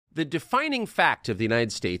The defining fact of the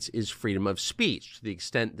United States is freedom of speech. To the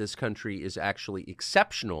extent this country is actually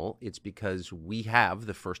exceptional, it's because we have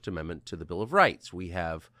the First Amendment to the Bill of Rights. We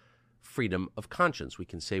have freedom of conscience. We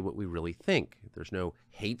can say what we really think. There's no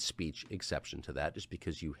hate speech exception to that. Just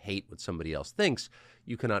because you hate what somebody else thinks,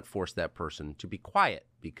 you cannot force that person to be quiet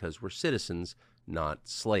because we're citizens, not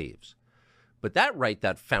slaves. But that right,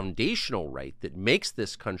 that foundational right that makes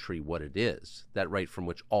this country what it is, that right from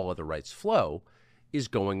which all other rights flow, is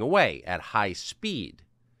going away at high speed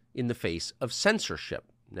in the face of censorship.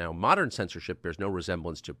 Now, modern censorship bears no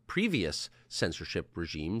resemblance to previous censorship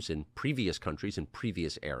regimes in previous countries in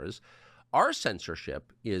previous eras. Our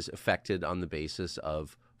censorship is affected on the basis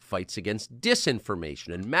of fights against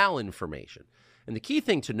disinformation and malinformation. And the key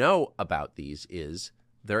thing to know about these is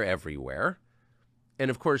they're everywhere. And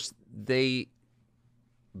of course, they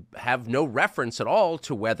have no reference at all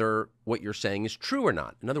to whether what you're saying is true or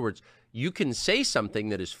not. In other words, you can say something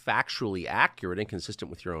that is factually accurate and consistent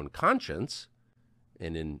with your own conscience.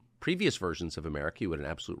 And in previous versions of America, you had an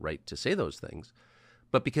absolute right to say those things.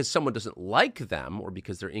 But because someone doesn't like them or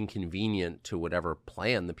because they're inconvenient to whatever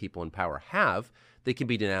plan the people in power have, they can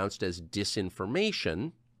be denounced as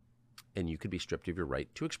disinformation, and you could be stripped of your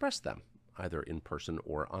right to express them, either in person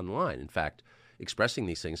or online. In fact, expressing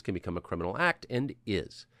these things can become a criminal act and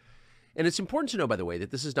is. And it's important to know, by the way,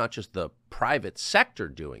 that this is not just the private sector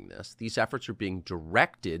doing this. These efforts are being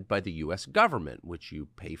directed by the U.S. government, which you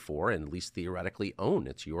pay for and at least theoretically own.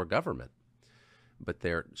 It's your government. But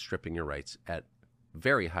they're stripping your rights at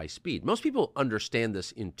very high speed. Most people understand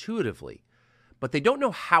this intuitively, but they don't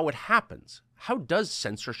know how it happens. How does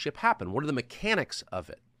censorship happen? What are the mechanics of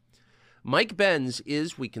it? Mike Benz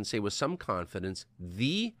is, we can say with some confidence,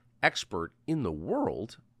 the expert in the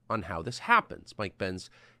world on how this happens. Mike Benz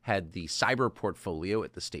had the cyber portfolio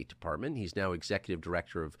at the State Department. He's now executive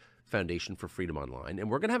director of Foundation for Freedom Online. And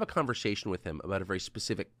we're going to have a conversation with him about a very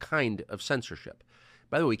specific kind of censorship.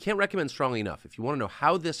 By the way, we can't recommend strongly enough. If you want to know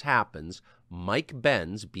how this happens, Mike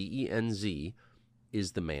Benz, B-E-N-Z,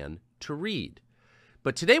 is the man to read.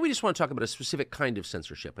 But today we just want to talk about a specific kind of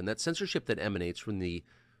censorship, and that's censorship that emanates from the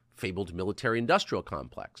fabled military-industrial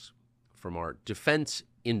complex, from our defense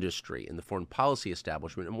industry and the foreign policy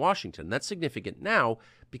establishment in Washington. And that's significant now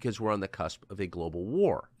because we're on the cusp of a global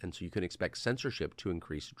war. And so you can expect censorship to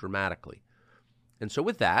increase dramatically. And so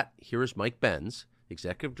with that, here is Mike Benz,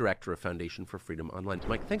 Executive Director of Foundation for Freedom Online.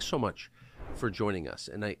 Mike, thanks so much for joining us.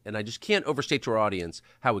 And I just can't overstate to our audience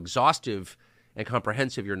how exhaustive and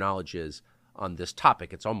comprehensive your knowledge is on this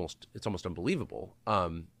topic. It's almost unbelievable.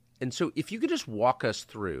 And so if you could just walk us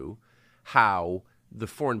through how the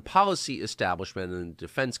foreign policy establishment and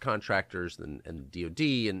defense contractors and DOD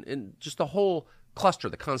and just the whole cluster,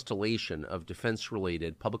 the constellation of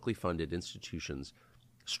defense-related, publicly funded institutions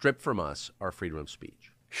strip from us our freedom of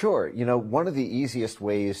speech. Sure. You know, one of the easiest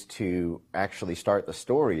ways to actually start the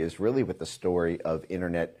story is really with the story of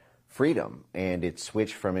internet freedom and its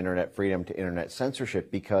switch from internet freedom to internet censorship,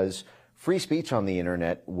 because free speech on the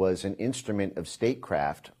internet was an instrument of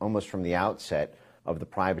statecraft almost from the outset of the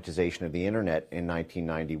privatization of the internet in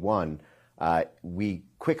 1991. We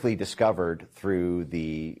quickly discovered through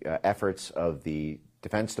the efforts of the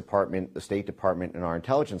Defense Department, the State Department, and our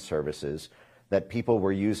intelligence services that people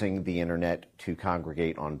were using the internet to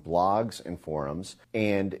congregate on blogs and forums,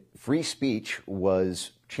 and free speech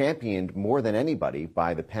was championed more than anybody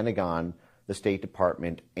by the Pentagon, the State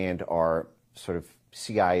Department, and our sort of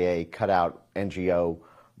CIA cutout NGO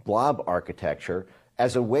blob architecture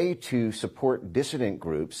as a way to support dissident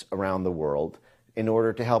groups around the world in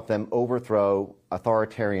order to help them overthrow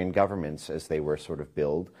authoritarian governments as they were sort of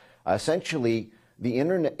billed. Essentially, the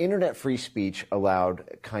internet free speech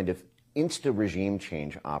allowed kind of insta-regime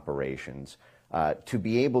change operations to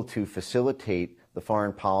be able to facilitate the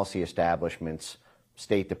foreign policy establishment's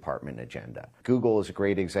State Department agenda. Google is a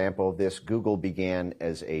great example of this. Google began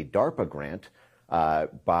as a DARPA grant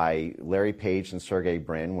by Larry Page and Sergey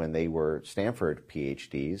Brin when they were Stanford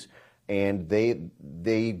PhDs, and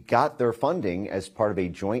they got their funding as part of a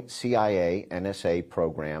joint CIA-NSA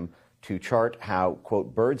program to chart how,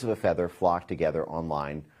 quote, birds of a feather flock together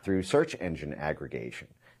online through search engine aggregation.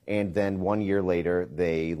 And then 1 year later,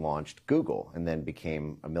 they launched Google and then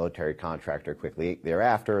became a military contractor quickly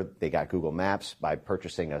thereafter. They got Google Maps by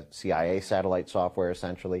purchasing a CIA satellite software,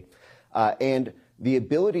 essentially. And the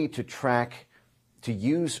ability to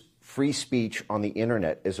use free speech on the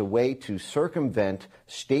internet as a way to circumvent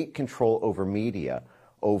state control over media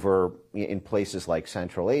in places like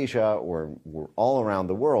Central Asia or all around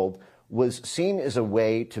the world was seen as a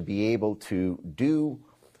way to be able to do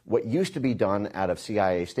what used to be done out of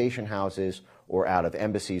CIA station houses or out of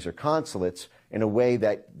embassies or consulates in a way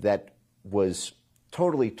that was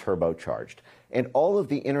totally turbocharged. And all of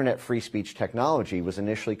the internet free speech technology was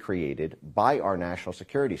initially created by our national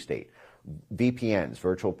security state. VPNs,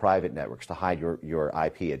 virtual private networks, to hide your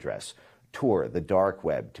IP address. Tor, the dark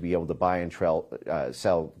web, to be able to buy and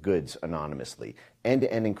sell goods anonymously.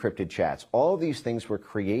 End-to-end encrypted chats. All of these things were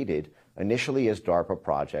created initially as DARPA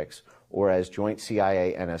projects or as joint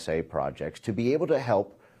CIA-NSA projects to be able to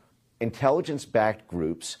help intelligence-backed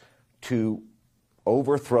groups to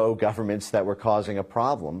overthrow governments that were causing a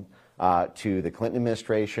problem to the Clinton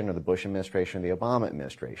administration or the Bush administration or the Obama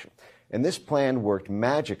administration. And this plan worked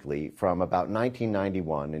magically from about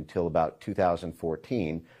 1991 until about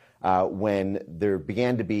 2014, when there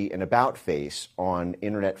began to be an about face on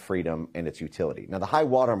internet freedom and its utility. Now, the high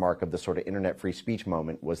watermark of the sort of internet free speech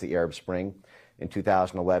moment was the Arab Spring in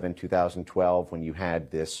 2011, 2012, when you had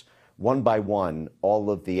this one by one, all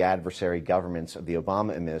of the adversary governments of the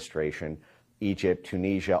Obama administration, Egypt,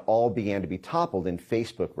 Tunisia, all began to be toppled in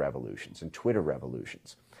Facebook revolutions and Twitter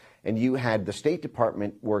revolutions. And you had the State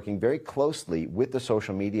Department working very closely with the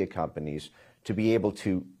social media companies to be able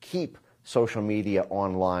to keep social media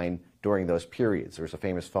online during those periods. There was a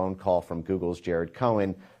famous phone call from Google's Jared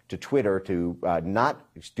Cohen to Twitter to not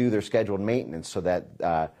do their scheduled maintenance so that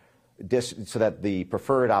the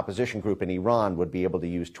preferred opposition group in Iran would be able to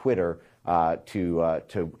use Twitter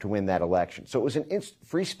to win that election. So it was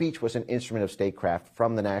free speech was an instrument of statecraft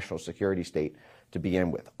from the national security state to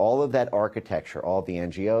begin with. All of that architecture, all of the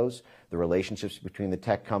NGOs, the relationships between the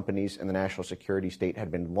tech companies and the national security state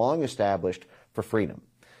had been long established for freedom.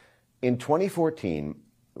 In 2014,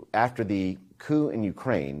 after the coup in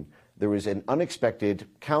Ukraine, there was an unexpected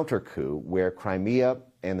counter-coup where Crimea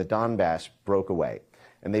and the Donbass broke away.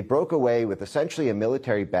 And they broke away with essentially a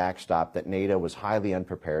military backstop that NATO was highly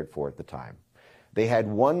unprepared for at the time. They had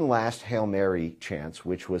one last Hail Mary chance,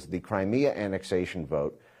 which was the Crimea annexation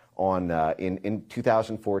vote in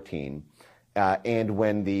 2014. And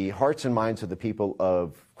when the hearts and minds of the people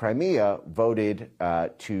of Crimea voted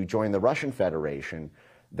to join the Russian Federation,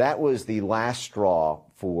 that was the last straw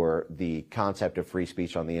for the concept of free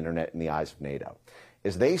speech on the internet in the eyes of NATO.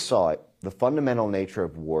 As they saw it, the fundamental nature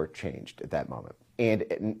of war changed at that moment.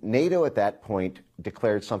 And NATO at that point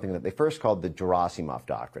declared something that they first called the Gerasimov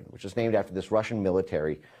Doctrine, which is named after this Russian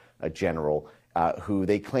military general who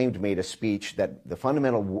they claimed made a speech that the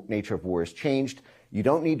fundamental nature of war has changed. You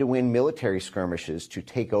don't need to win military skirmishes to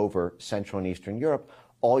take over Central and Eastern Europe.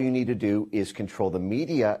 All you need to do is control the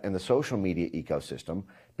media and the social media ecosystem,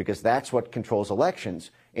 because that's what controls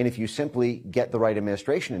elections. And if you simply get the right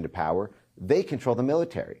administration into power, they control the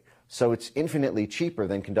military. So it's infinitely cheaper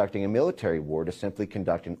than conducting a military war to simply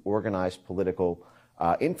conduct an organized political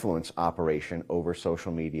influence operation over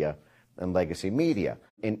social media and legacy media.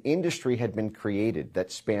 An industry had been created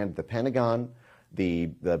that spanned the Pentagon, the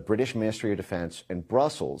British Ministry of Defense, and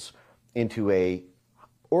Brussels into a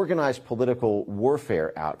organized political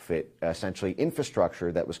warfare outfit, essentially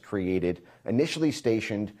infrastructure that was created, initially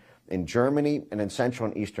stationed in Germany and in Central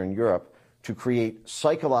and Eastern Europe, to create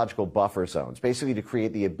psychological buffer zones, basically to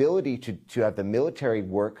create the ability to have the military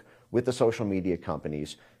work with the social media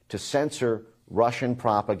companies to censor Russian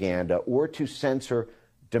propaganda or to censor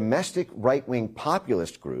domestic right-wing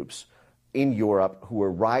populist groups in Europe who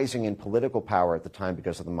were rising in political power at the time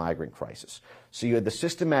because of the migrant crisis. So you had the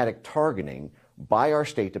systematic targeting by our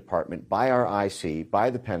State Department, by our IC, by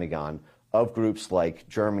the Pentagon, of groups like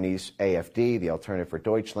Germany's AfD, the Alternative for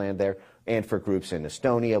Deutschland there, and for groups in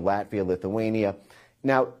Estonia, Latvia, Lithuania.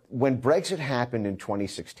 Now, when Brexit happened in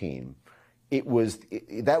 2016,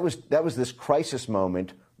 that was this crisis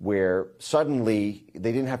moment where suddenly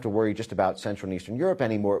they didn't have to worry just about Central and Eastern Europe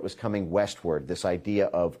anymore. It was coming westward, this idea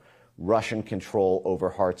of Russian control over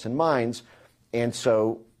hearts and minds. And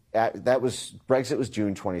so Brexit was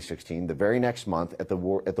June 2016. The very next month at the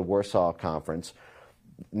Warsaw Conference,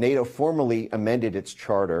 NATO formally amended its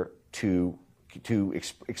charter to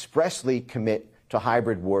expressly commit to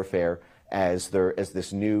hybrid warfare as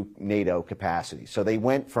this new NATO capacity. So they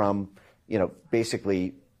went from,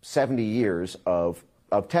 basically 70 years of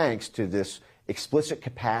tanks to this explicit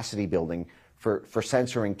capacity building for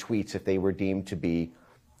censoring tweets if they were deemed to be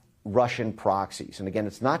Russian proxies. And again,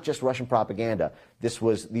 it's not just Russian propaganda. These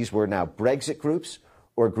were now Brexit groups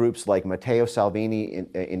or groups like Matteo Salvini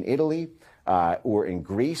in Italy or in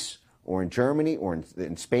Greece or in Germany or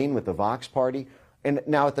in Spain with the Vox Party. And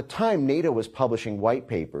now at the time, NATO was publishing white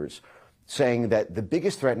papers saying that the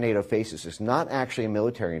biggest threat NATO faces is not actually a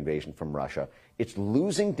military invasion from Russia. It's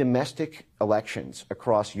losing domestic elections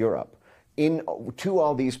across Europe to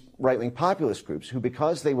all these right-wing populist groups who,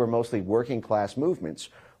 because they were mostly working-class movements,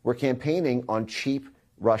 were campaigning on cheap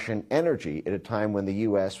Russian energy at a time when the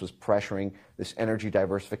U.S. was pressuring this energy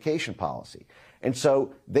diversification policy. And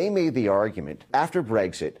so they made the argument, after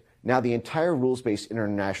Brexit, now the entire rules-based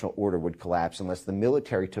international order would collapse unless the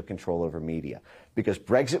military took control over media, because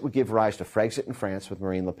Brexit would give rise to Frexit in France with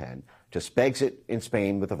Marine Le Pen, to Spexit in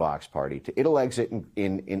Spain with the Vox Party, to Italexit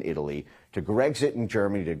in Italy, to Grexit in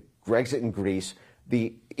Germany, to Grexit in Greece.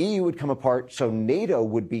 The EU would come apart, so NATO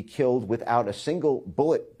would be killed without a single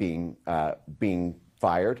bullet being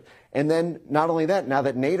fired. And then not only that, now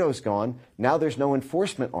that NATO's gone, now there's no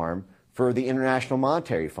enforcement arm for the International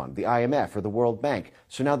Monetary Fund, the IMF, or the World Bank.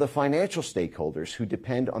 So now the financial stakeholders who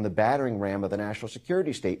depend on the battering ram of the national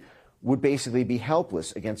security state would basically be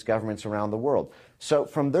helpless against governments around the world. So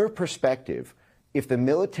from their perspective, if the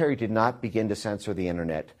military did not begin to censor the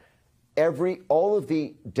internet, all of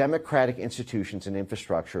the democratic institutions and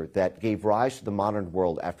infrastructure that gave rise to the modern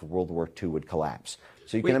world after World War II would collapse.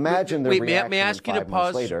 So you can imagine the reaction may I ask you to 5 months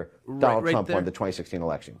pause later, Donald Trump there? won the 2016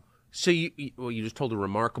 election. So you just told a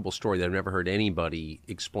remarkable story that I've never heard anybody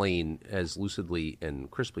explain as lucidly and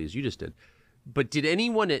crisply as you just did. But did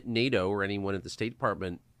anyone at NATO or anyone at the State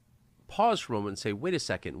Department pause for a moment and say, wait a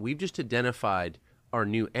second, we've just identified our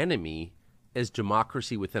new enemy as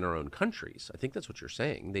democracy within our own countries? I think that's what you're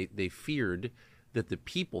saying. They feared that the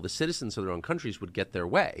people, the citizens of their own countries, would get their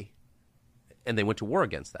way, and they went to war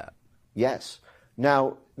against that. Yes.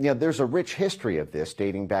 Now, there's a rich history of this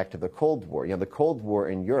dating back to the Cold War. The Cold War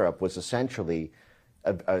in Europe was essentially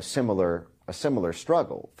a similar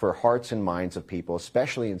struggle for hearts and minds of people,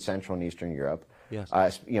 especially in Central and Eastern Europe.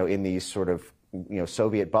 Yes. In these sort of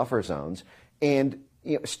Soviet buffer zones. And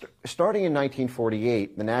starting in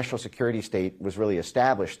 1948, the national security state was really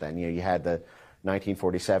established then. You had the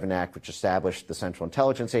 1947 Act, which established the Central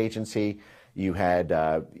Intelligence Agency. You had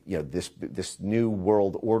this new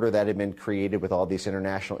world order that had been created with all these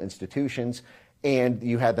international institutions. And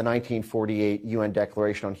you had the 1948 UN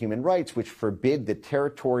Declaration on Human Rights, which forbid the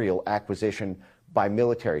territorial acquisition by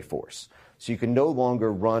military force. So you can no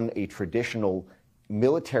longer run a traditional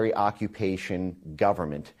military occupation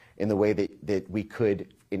government in the way that we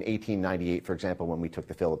could in 1898, for example, when we took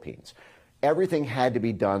the Philippines. Everything had to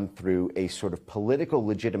be done through a sort of political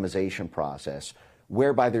legitimization process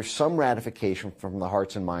whereby there's some ratification from the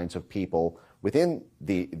hearts and minds of people within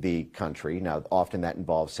the country. Now, often that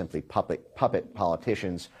involves simply puppet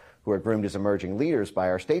politicians who are groomed as emerging leaders by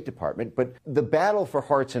our State Department. But the battle for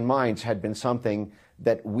hearts and minds had been something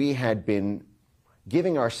that we had been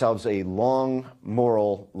giving ourselves a long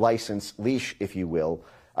moral license leash, if you will.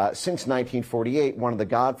 Since 1948, one of the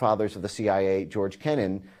godfathers of the CIA, George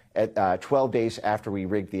Kennan, at 12 days after we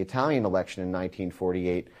rigged the Italian election in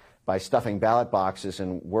 1948, by stuffing ballot boxes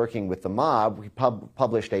and working with the mob, we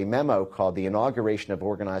published a memo called The Inauguration of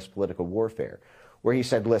Organized Political Warfare, where he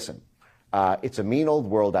said, listen, it's a mean old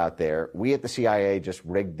world out there. We at the CIA just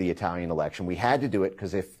rigged the Italian election. We had to do it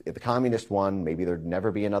because if the communists won, maybe there'd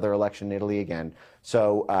never be another election in Italy again.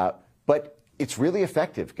 So, but it's really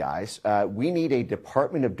effective, guys. We need a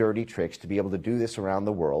Department of Dirty Tricks to be able to do this around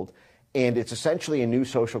the world. And it's essentially a new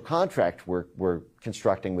social contract we're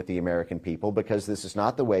constructing with the American people, because this is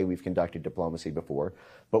not the way we've conducted diplomacy before.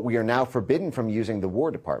 But we are now forbidden from using the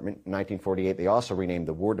War Department. In 1948, they also renamed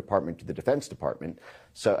the War Department to the Defense Department.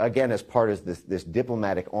 So again, as part of this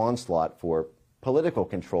diplomatic onslaught for political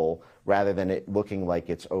control rather than it looking like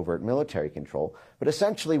it's overt military control. But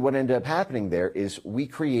essentially what ended up happening there is we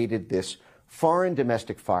created this foreign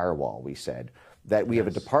domestic firewall, we said, that we have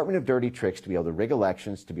a Department of Dirty Tricks to be able to rig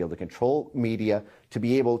elections, to be able to control media, to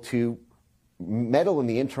be able to meddle in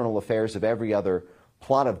the internal affairs of every other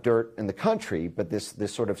plot of dirt in the country. But this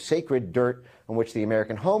sort of sacred dirt on which the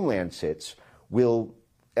American homeland sits,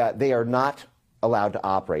 they are not allowed to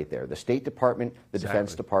operate there. The State Department, the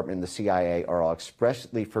Defense Department, and the CIA are all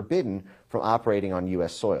expressly forbidden from operating on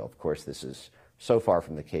U.S. soil. Of course, this is so far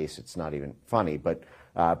from the case, it's not even funny, but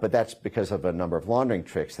that's because of a number of laundering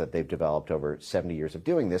tricks that they've developed over 70 years of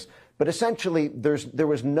doing this. But essentially, there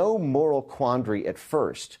was no moral quandary at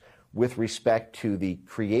first with respect to the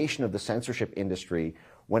creation of the censorship industry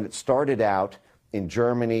when it started out in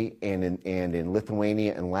Germany and in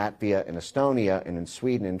Lithuania and Latvia and Estonia and in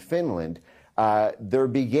Sweden and Finland. There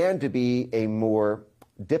began to be a more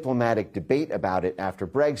diplomatic debate about it after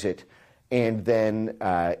Brexit, and then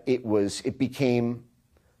it became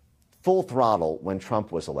full throttle when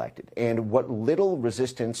Trump was elected. And what little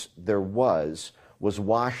resistance there was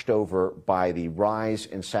washed over by the rise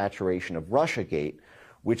and saturation of Russiagate,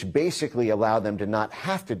 which basically allowed them to not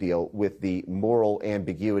have to deal with the moral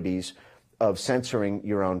ambiguities of censoring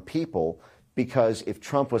your own people because if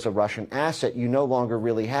Trump was a Russian asset, you no longer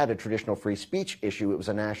really had a traditional free speech issue. It was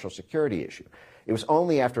a national security issue. It was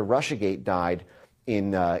only after Russiagate died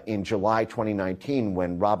in July 2019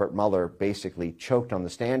 when Robert Mueller basically choked on the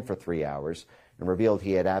stand for 3 hours and revealed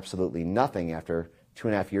he had absolutely nothing after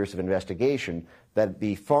 2.5 years of investigation, that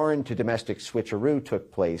the foreign to domestic switcheroo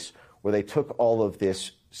took place, where they took all of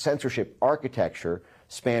this censorship architecture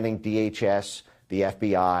spanning DHS, the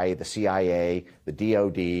FBI, the CIA, the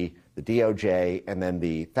DOD, the DOJ, and then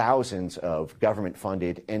the thousands of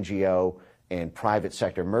government-funded NGO and private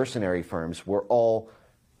sector mercenary firms were all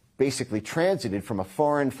basically transited from a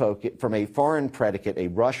foreign predicate, a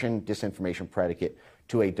Russian disinformation predicate,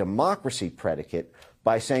 to a democracy predicate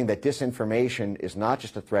by saying that disinformation is not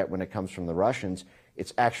just a threat when it comes from the Russians,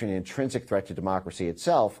 it's actually an intrinsic threat to democracy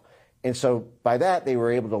itself. And so by that, they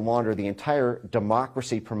were able to launder the entire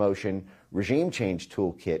democracy promotion regime change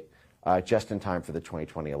toolkit just in time for the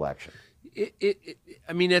 2020 election.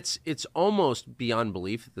 I mean, it's almost beyond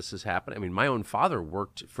belief that this has happened. I mean, my own father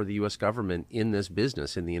worked for the U.S. government in this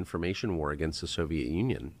business, in the information war against the Soviet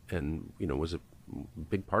Union, and, you know, was a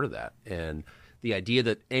big part of that. And the idea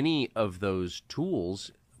that any of those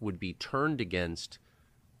tools would be turned against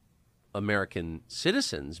American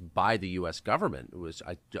citizens by the U.S. government was,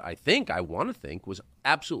 I want to think, was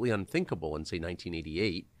absolutely unthinkable in, say,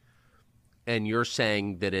 1988. And you're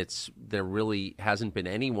saying that there really hasn't been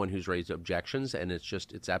anyone who's raised objections, and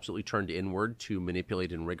it's absolutely turned inward to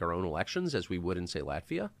manipulate and rig our own elections as we would in, say,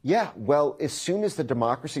 Latvia? Yeah, well, as soon as the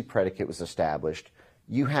democracy predicate was established,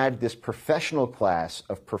 you had this professional class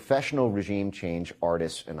of professional regime change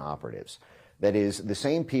artists and operatives. That is, the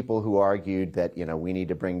same people who argued that, you know, we need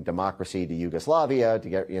to bring democracy to Yugoslavia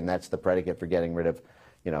and that's the predicate for getting rid of,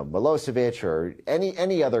 you know, Milosevic or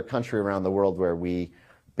any other country around the world where we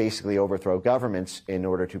basically overthrow governments in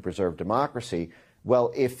order to preserve democracy.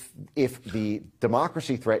 Well, if the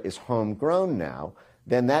democracy threat is homegrown now,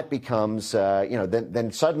 then that becomes,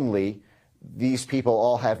 then suddenly these people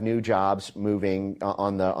all have new jobs moving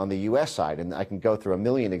on the U.S. side, and I can go through a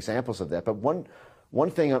million examples of that. But one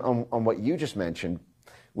thing on what you just mentioned,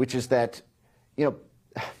 which is that, you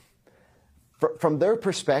know, from their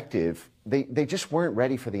perspective, they just weren't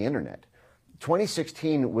ready for the internet.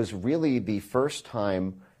 2016 was really the first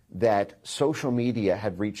time that social media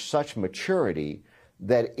had reached such maturity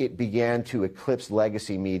that it began to eclipse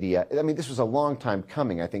legacy media. I mean, this was a long time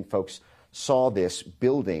coming. I think folks saw this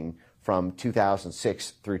building from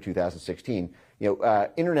 2006 through 2016. You know,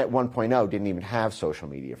 Internet 1.0 didn't even have social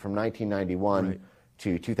media. From 1991 right.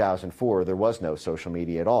 to 2004, there was no social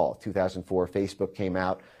media at all. 2004, Facebook came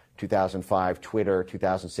out. 2005, Twitter.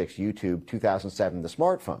 2006, YouTube. 2007, the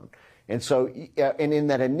smartphone. And so, and in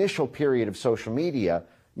that initial period of social media,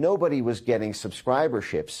 nobody was getting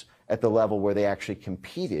subscriberships at the level where they actually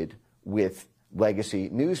competed with legacy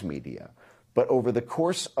news media. But over the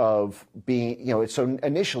course of being, you know, so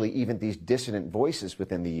initially even these dissident voices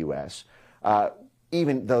within the U.S.,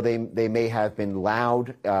 even though they may have been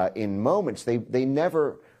loud in moments, they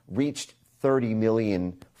never reached 30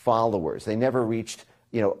 million followers. They never reached,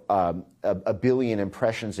 you know, a billion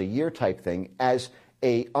impressions a year type thing. As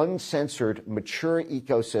a uncensored, mature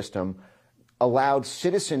ecosystem allowed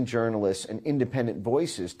citizen journalists and independent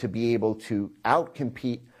voices to be able to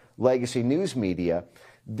outcompete legacy news media,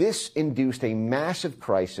 this induced a massive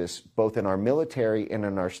crisis both in our military and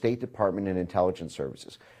in our State Department and intelligence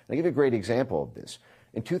services. And I'll give you a great example of this.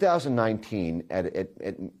 In 2019, at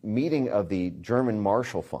a meeting of the German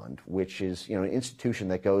Marshall Fund, which is, you know, an institution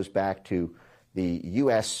that goes back to the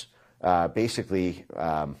U.S. Basically,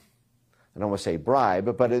 I don't want to say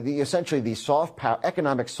bribe, but essentially the soft power,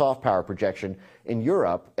 economic soft power projection in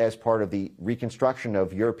Europe as part of the reconstruction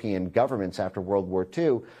of European governments after World War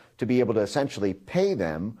II to be able to essentially pay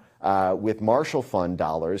them with Marshall Fund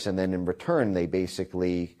dollars, and then in return they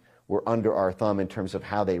basically were under our thumb in terms of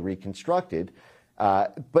how they reconstructed.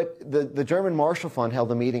 But the German Marshall Fund held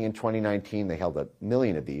a meeting in 2019. They held 1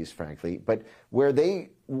 million of these, frankly, but where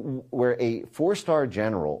a four-star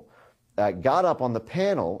general got up on the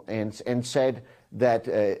panel and said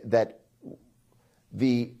that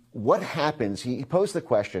what happens. He posed the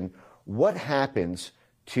question: what happens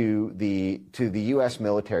to the U.S.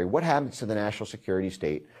 military? What happens to the national security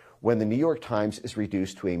state when the New York Times is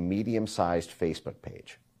reduced to a medium-sized Facebook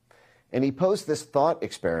page? And he posed this thought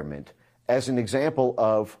experiment as an example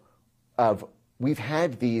of we've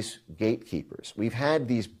had these gatekeepers, we've had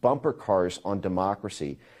these bumper cars on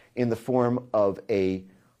democracy in the form of a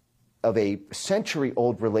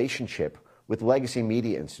century-old relationship with legacy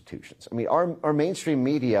media institutions. I mean, our mainstream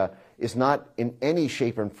media is not in any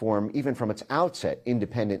shape or form, even from its outset,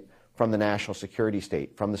 independent from the national security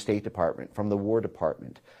state, from the State Department, from the War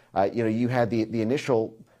Department. You had the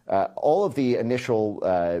initial, all of the initial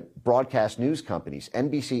broadcast news companies,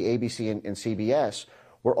 NBC, ABC, and CBS,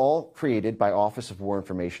 were all created by Office of War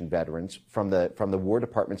Information Veterans from the War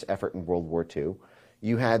Department's effort in World War II.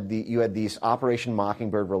 You had these Operation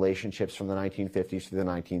Mockingbird relationships from the 1950s to the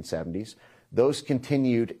 1970s. Those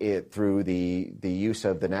continued through the use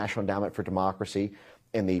of the National Endowment for Democracy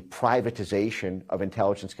and the privatization of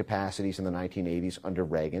intelligence capacities in the 1980s under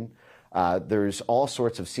Reagan. There's all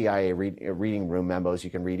sorts of CIA reading room memos you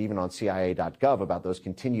can read even on CIA.gov about those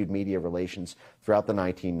continued media relations throughout the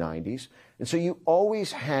 1990s. And so you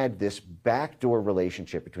always had this backdoor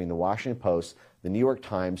relationship between the Washington Post, the New York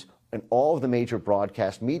Times, and all of the major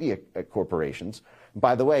broadcast media corporations. And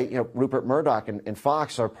by the way, Rupert Murdoch and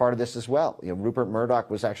Fox are part of this as well. Rupert Murdoch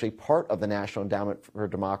was actually part of the National Endowment for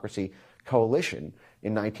Democracy coalition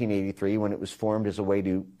in 1983 when it was formed as a way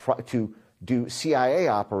to do CIA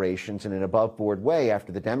operations in an above-board way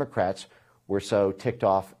after the Democrats were so ticked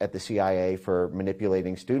off at the CIA for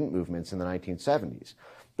manipulating student movements in the 1970s.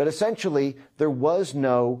 But essentially, there was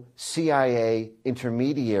no CIA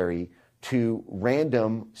intermediary to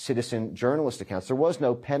random citizen journalist accounts. There was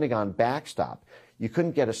no Pentagon backstop. You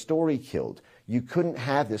couldn't get a story killed. You couldn't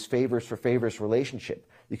have this favors for favors relationship.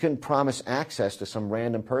 You couldn't promise access to some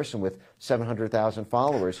random person with 700,000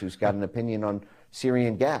 followers who's got an opinion on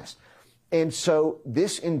Syrian gas. And so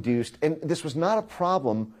this induced, and this was not a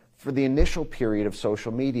problem for the initial period of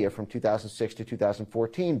social media from 2006 to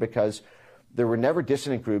 2014 because there were never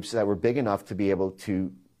dissident groups that were big enough to be able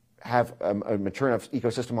to have a mature enough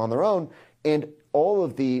ecosystem on their own, and all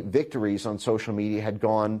of the victories on social media had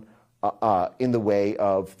gone in the way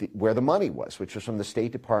of where the money was, which was from the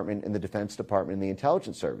State Department and the Defense Department and the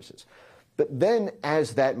intelligence services. But then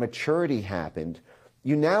as that maturity happened,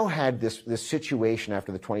 you now had this situation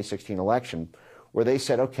after the 2016 election where they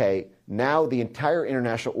said, okay, now the entire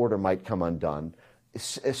international order might come undone.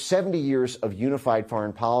 70 years of unified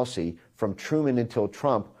foreign policy from Truman until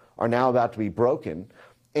Trump are now about to be broken.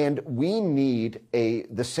 And we need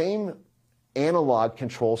the same analog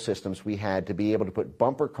control systems we had to be able to put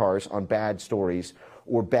bumper cars on bad stories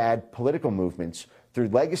or bad political movements through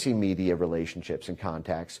legacy media relationships and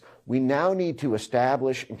contacts. We now need to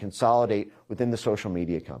establish and consolidate within the social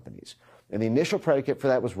media companies. And the initial predicate for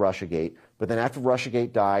that was Russiagate, but then after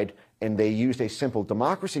Russiagate died and they used a simple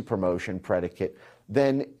democracy promotion predicate,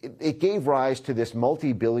 then it gave rise to this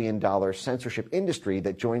multi-billion-dollar censorship industry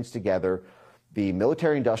that joins together the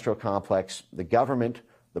military-industrial complex, the government,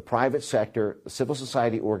 the private sector, the civil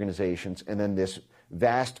society organizations, and then this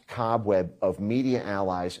vast cobweb of media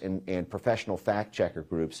allies and professional fact-checker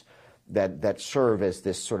groups that serve as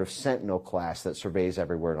this sort of sentinel class that surveys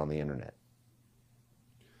every word on the internet.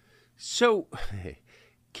 So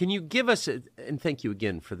can you give us, and thank you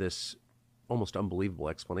again for this almost unbelievable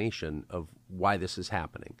explanation of why this is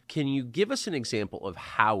happening. Can you give us an example of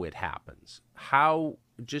how it happens?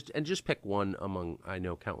 Just pick one among, I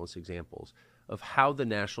know, countless examples of how the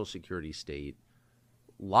national security state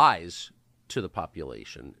lies to the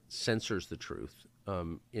population, censors the truth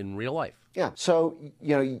in real life. Yeah. So,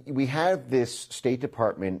 we have this State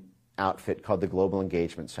Department outfit called the Global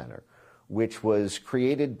Engagement Center, which was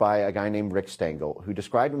created by a guy named Rick Stengel, who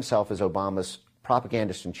described himself as Obama's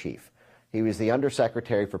propagandist in chief. He was the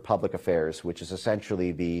Undersecretary for Public Affairs, which is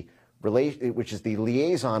essentially the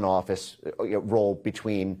liaison office role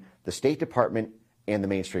between the State Department and the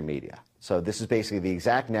mainstream media. So this is basically the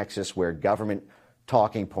exact nexus where government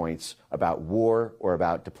talking points about war or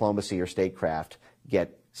about diplomacy or statecraft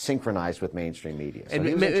get synchronized with mainstream media. So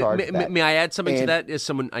and may I add something to that? As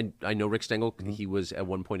someone, I know Rick Stengel, he was at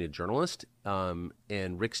one point a journalist,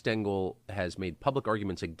 and Rick Stengel has made public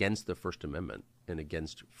arguments against the First Amendment and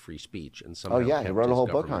against free speach. And somehow he wrote a whole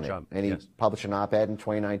book on it. Job. And he published an op-ed in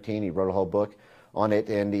 2019. He wrote a whole book on it,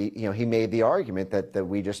 and he made the argument that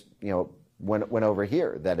we just went over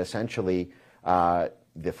here, that essentially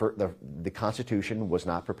the Constitution was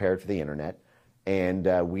not prepared for the internet,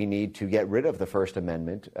 and we need to get rid of the First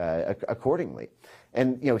Amendment accordingly.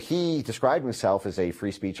 And he described himself as a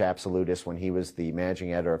free speech absolutist when he was the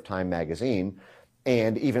managing editor of Time magazine,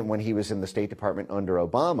 and even when he was in the State Department under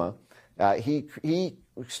Obama, he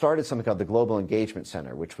started something called the Global Engagement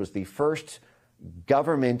Center, which was the first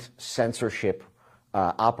government censorship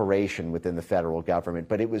operation within the federal government,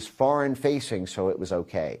 but it was foreign-facing, so it was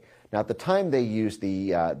okay. Now, at the time, they used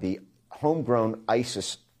the homegrown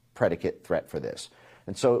ISIS predicate threat for this.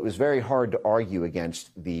 And so it was very hard to argue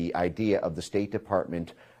against the idea of the State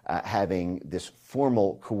Department having this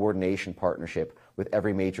formal coordination partnership with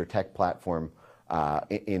every major tech platform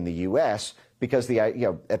in the U.S. because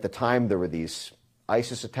at the time there were these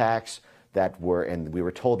ISIS attacks and we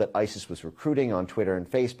were told that ISIS was recruiting on Twitter and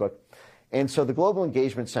Facebook. And so the Global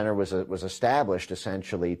Engagement Center was established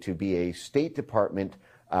essentially to be a State Department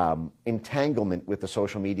entanglement with the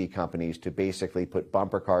social media companies to basically put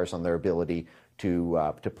bumper cars on their ability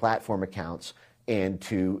to platform accounts. And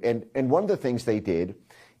one of the things they did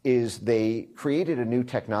is they created a new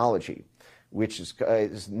technology, which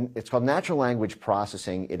it's called natural language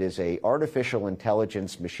processing. It is a artificial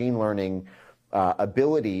intelligence, machine learning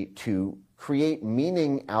ability to create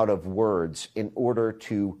meaning out of words in order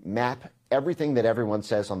to map everything that everyone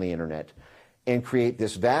says on the internet and create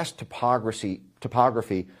this vast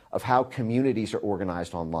topography of how communities are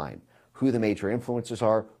organized online, who the major influencers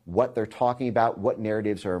are, what they're talking about, what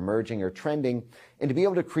narratives are emerging or trending, and to be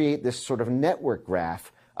able to create this sort of network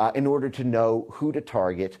graph in order to know who to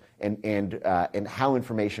target and how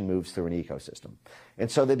information moves through an ecosystem. And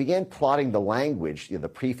so they began plotting the language, the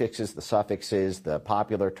prefixes, the suffixes, the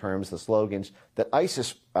popular terms, the slogans that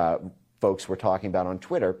ISIS folks were talking about on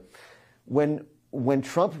Twitter. When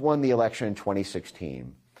Trump won the election in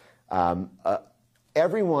 2016,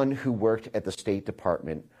 everyone who worked at the State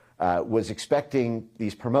Department was expecting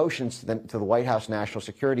these promotions to the White House National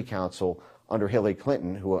Security Council under Hillary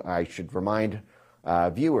Clinton, who I should remind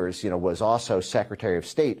viewers, was also Secretary of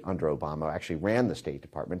State under Obama, actually ran the State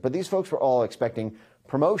Department. But these folks were all expecting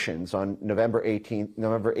promotions on November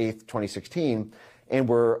 8th, 2016, and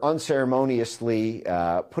were unceremoniously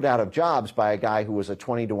put out of jobs by a guy who was a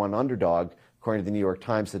 20-to-1 underdog, according to the New York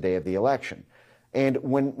Times, the day of the election. And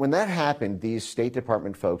when that happened, these State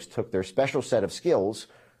Department folks took their special set of skills,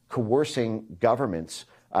 coercing governments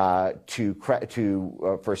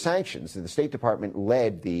for sanctions. The State Department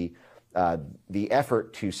led the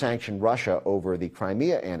effort to sanction Russia over the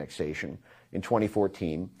Crimea annexation in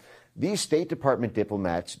 2014. These State Department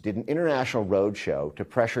diplomats did an international roadshow to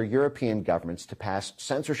pressure European governments to pass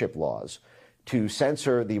censorship laws to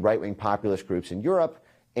censor the right-wing populist groups in Europe,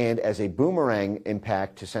 and as a boomerang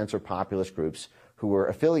impact to censor populist groups who were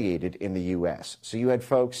affiliated in the U.S. So you had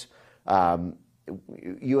folks,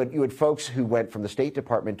 you had folks who went from the State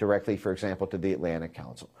Department directly, for example, to the Atlantic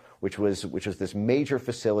Council, which was this major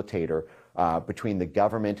facilitator between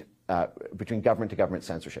government to government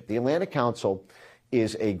censorship. The Atlantic Council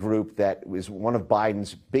is a group that is one of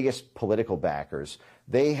Biden's biggest political backers.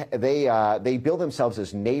 They bill themselves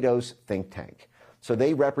as NATO's think tank. So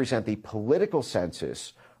they represent the political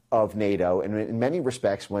census of NATO, and in many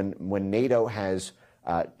respects, when NATO has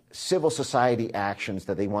civil society actions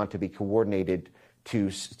that they want to be coordinated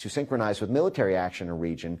to synchronize with military action in a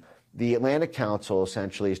region, the Atlantic Council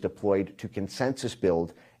essentially is deployed to consensus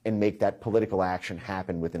build and make that political action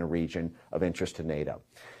happen within a region of interest to NATO.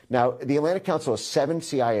 Now, the Atlantic Council has 7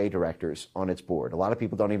 CIA directors on its board. A lot of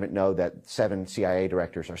people don't even know that 7 CIA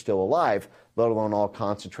directors are still alive, let alone all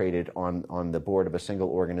concentrated on the board of a single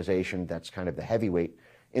organization that's kind of the heavyweight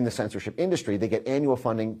in the censorship industry. They get annual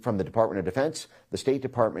funding from the Department of Defense, the State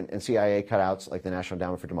Department, and CIA cutouts like the National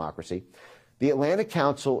Endowment for Democracy. The Atlantic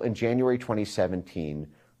Council in January 2017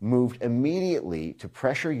 moved immediately to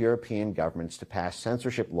pressure European governments to pass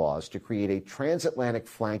censorship laws to create a transatlantic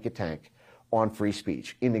flank attack on free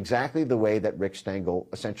speech in exactly the way that Rick Stengel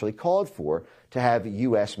essentially called for to have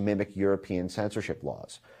U.S. mimic European censorship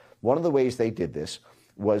laws. One of the ways they did this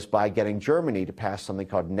was by getting Germany to pass something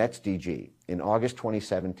called NetzDG in August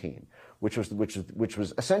 2017, which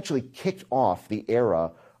was essentially kicked off the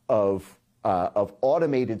era of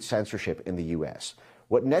automated censorship in the U.S.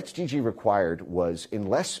 What NetzDG required was,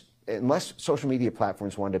 unless social media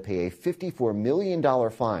platforms wanted to pay a $54 million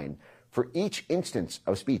fine for each instance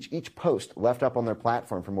of speech, each post left up on their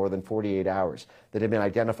platform for more than 48 hours that had been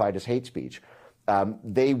identified as hate speech,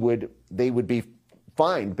 they would be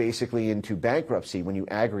fined basically into bankruptcy when you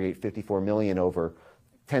aggregate 54 million over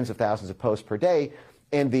tens of thousands of posts per day.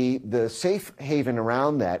 And the safe haven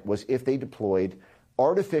around that was if they deployed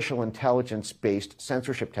artificial intelligence-based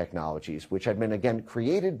censorship technologies, which had been, again,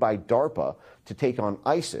 created by DARPA to take on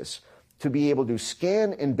ISIS, to be able to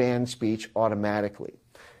scan and ban speech automatically.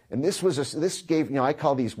 And this gave, I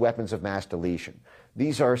call these weapons of mass deletion.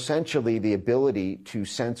 These are essentially the ability to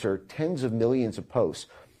censor tens of millions of posts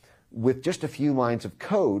with just a few lines of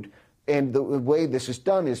code. And the way this is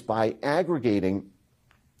done is by aggregating.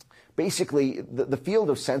 Basically, the field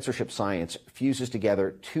of censorship science fuses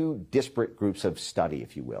together 2 disparate groups of study,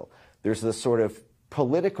 if you will. There's the sort of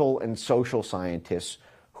political and social scientists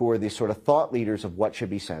who are the sort of thought leaders of what should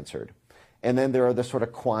be censored. And then there are the sort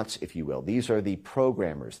of quants, if you will. These are the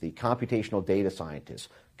programmers, the computational data scientists,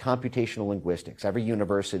 computational linguistics. Every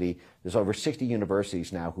university, there's over 60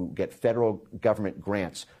 universities now who get federal government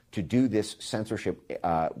grants to do this censorship,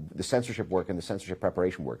 the censorship work and the censorship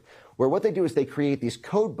preparation work, where what they do is they create these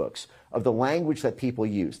code books of the language that people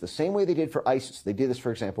use, the same way they did for ISIS. They did this,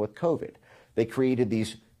 for example, with COVID. They created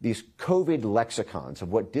these COVID lexicons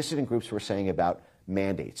of what dissident groups were saying about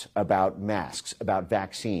mandates, about masks, about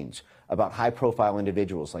vaccines, about high-profile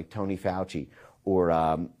individuals like Tony Fauci or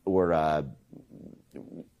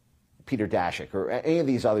Peter Daszak or any of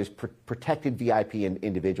these others protected VIP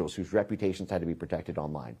individuals whose reputations had to be protected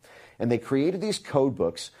online. And they created these code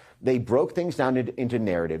books. They broke things down into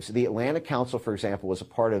narratives. The Atlanta Council, for example, was a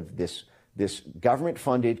part of this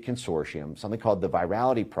government-funded consortium, something called the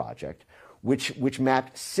Virality Project, which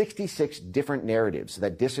mapped 66 different narratives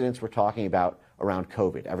that dissidents were talking about around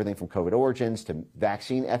COVID, everything from COVID origins to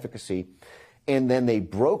vaccine efficacy. And then they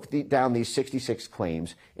broke down these 66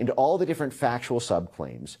 claims into all the different factual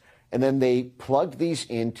subclaims. And then they plugged these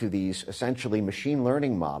into these essentially machine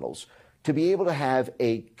learning models to be able to have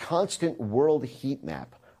a constant world heat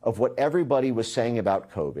map of what everybody was saying about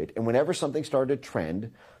COVID. And whenever something started to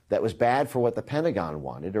trend that was bad for what the Pentagon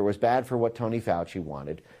wanted or was bad for what Tony Fauci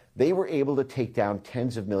wanted, they were able to take down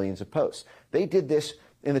tens of millions of posts. They did this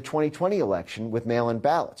in the 2020 election with mail-in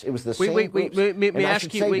ballots. It was the same groups. May I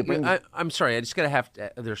ask you, I'm sorry, I just got to have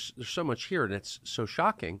to, there's so much here and it's so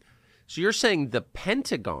shocking. So you're saying the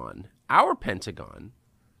Pentagon, our Pentagon,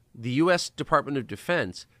 the U.S. Department of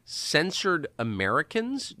Defense, censored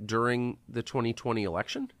Americans during the 2020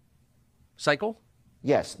 election cycle?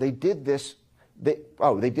 Yes, they did this. They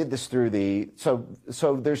did this through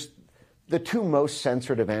so there's the two most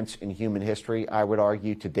censored events in human history, I would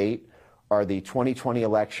argue, to date, are the 2020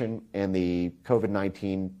 election and the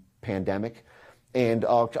COVID-19 pandemic. And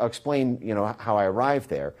I'll explain, how I arrived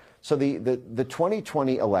there. So the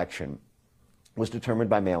 2020 election was determined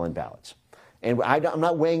by mail-in ballots. And I'm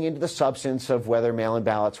not weighing into the substance of whether mail-in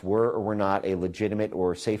ballots were or were not a legitimate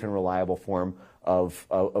or safe and reliable form of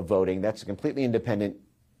voting. That's a completely independent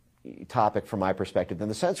topic from my perspective than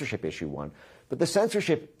the censorship issue one. But the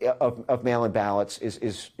censorship of mail-in ballots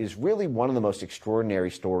is really one of the most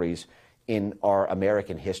extraordinary stories in our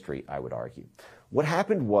American history, I would argue. What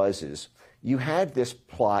happened was you had this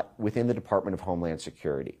plot within the Department of Homeland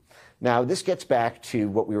Security. Now, this gets back to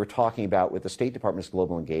what we were talking about with the State Department's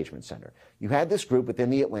Global Engagement Center. You had this group within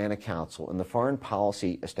the Atlanta Council and the foreign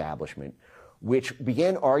policy establishment, which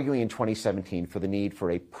began arguing in 2017 for the need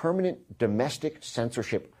for a permanent domestic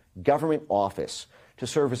censorship government office to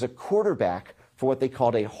serve as a quarterback for what they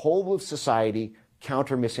called a whole-of-society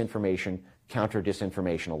counter-misinformation,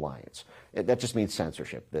 counter-disinformation alliance. That just means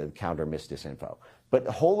censorship, the counter-mis-disinfo. But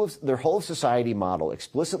their whole-of-society model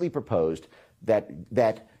explicitly proposed that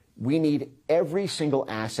we need every single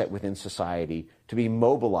asset within society to be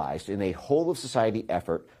mobilized in a whole-of-society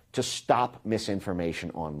effort to stop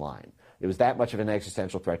misinformation online. It was that much of an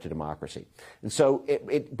existential threat to democracy. And so,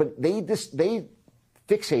 but they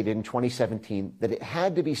fixated in 2017 that it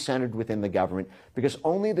had to be centered within the government because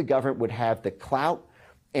only the government would have the clout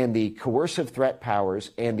and the coercive threat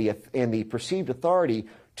powers and the perceived authority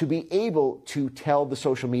to be able to tell the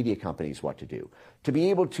social media companies what to do, to be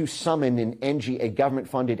able to summon a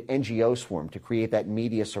government-funded NGO swarm to create that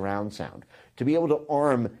media surround sound, to be able to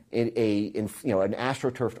arm an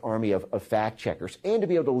astroturfed army of fact-checkers, and to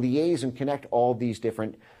be able to liaise and connect all these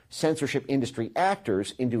different censorship industry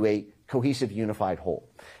actors into a cohesive, unified whole.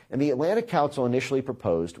 And the Atlanta Council initially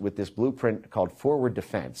proposed with this blueprint called Forward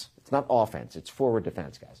Defense. It's not offense, it's forward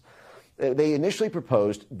defense, guys. They initially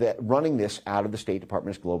proposed that running this out of the State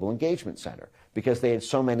Department's Global Engagement Center because they had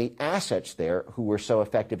so many assets there who were so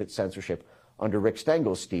effective at censorship under Rick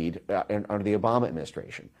Stengel's steed and under the Obama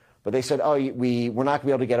administration. But they said, we're not going to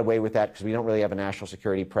be able to get away with that because we don't really have a national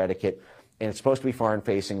security predicate, and it's supposed to be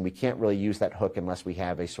foreign-facing. We can't really use that hook unless we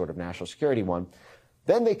have a sort of national security one.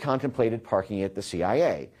 Then they contemplated parking it at the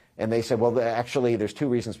CIA. And they said, well, actually, there's two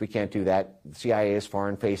reasons we can't do that. The CIA is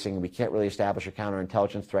foreign-facing. We can't really establish a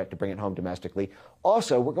counterintelligence threat to bring it home domestically.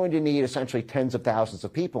 Also, we're going to need essentially tens of thousands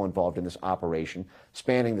of people involved in this operation,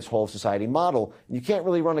 spanning this whole society model. You can't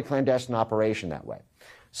really run a clandestine operation that way.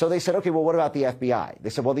 So they said, okay, well, what about the FBI? They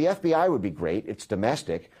said, well, the FBI would be great. It's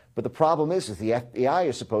domestic. But the problem is the FBI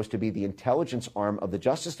is supposed to be the intelligence arm of the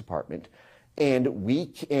Justice Department. And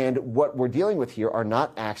what we're dealing with here are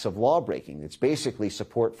not acts of law breaking. It's basically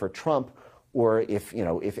support for Trump, or if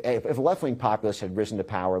a left-wing populist had risen to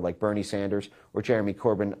power like Bernie Sanders or Jeremy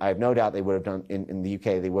Corbyn, I have no doubt they would have done in the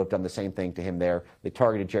UK. They would have done the same thing to him there. They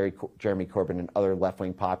targeted Jeremy Corbyn and other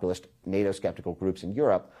left-wing populist NATO skeptical groups in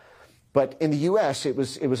Europe. But in the U.S., it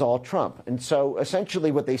was all Trump. And so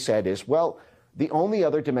essentially what they said is, well, the only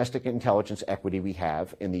other domestic intelligence equity we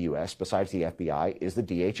have in the U.S. besides the FBI is the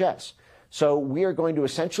DHS. So we are going to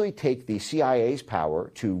essentially take the CIA's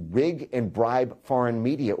power to rig and bribe foreign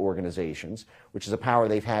media organizations, which is a power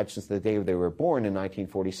they've had since the day they were born in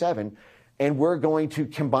 1947, and we're going to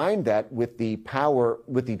combine that with the power,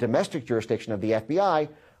 with the domestic jurisdiction of the FBI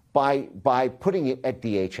by putting it at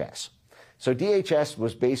DHS. So DHS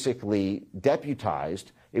was basically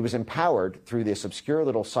deputized. It was empowered through this obscure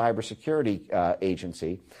little cybersecurity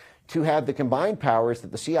agency to have the combined powers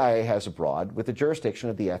that the CIA has abroad with the jurisdiction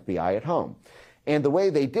of the FBI at home. And the way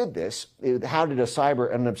they did this, how did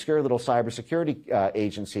an obscure little cybersecurity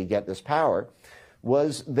agency get this power,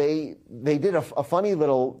 was they did a funny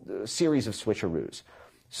little series of switcheroos.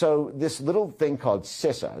 So this little thing called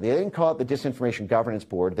CISA, they didn't call it the Disinformation Governance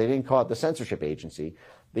Board, they didn't call it the Censorship Agency,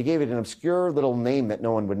 they gave it an obscure little name that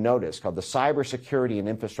no one would notice called the Cybersecurity and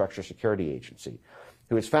Infrastructure Security Agency,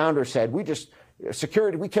 who its founder said,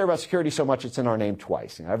 we care about security so much it's in our name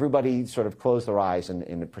twice. You know, everybody sort of closed their eyes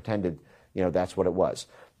and pretended, that's what it was.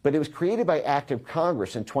 But it was created by act of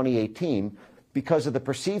Congress in 2018 because of the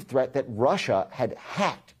perceived threat that Russia had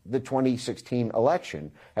hacked the 2016 election,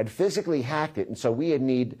 had physically hacked it, and so we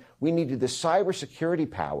needed the cybersecurity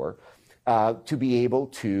power to be able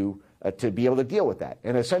to deal with that.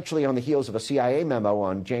 And essentially on the heels of a CIA memo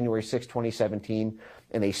on January 6, 2017,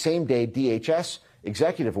 and a same-day DHS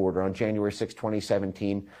executive order on January 6,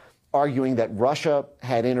 2017, arguing that Russia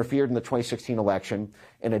had interfered in the 2016 election,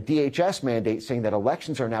 and a DHS mandate saying that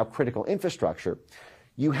elections are now critical infrastructure,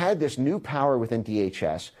 you had this new power within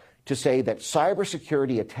DHS to say that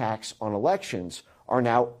cybersecurity attacks on elections are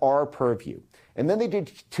now our purview. And then they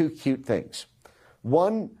did two cute things.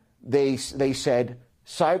 One, they said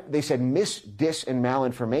mis, dis, and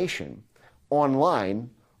malinformation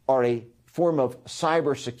online are a form of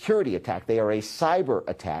cybersecurity attack. They are a cyber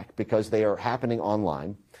attack because they are happening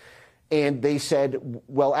online. And they said,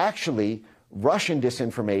 well, actually, Russian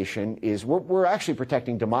disinformation is, we're actually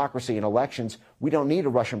protecting democracy and elections. We don't need a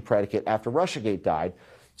Russian predicate after Russiagate died.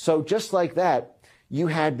 So just like that, you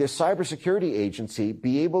had this cybersecurity agency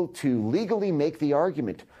be able to legally make the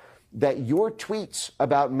argument that your tweets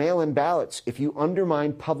about mail-in ballots, if you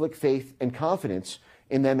undermine public faith and confidence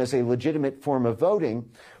in them as a legitimate form of voting,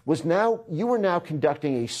 you were now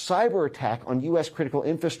conducting a cyber attack on U.S. critical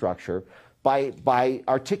infrastructure by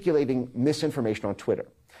articulating misinformation on Twitter.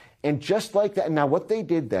 And just like that, now what they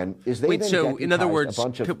did then is they in other words, a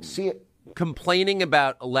bunch of complaining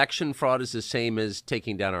about election fraud is the same as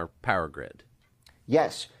taking down our power grid.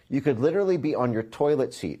 Yes, you could literally be on your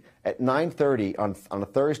toilet seat at 9:30 on a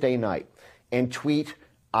Thursday night and tweet,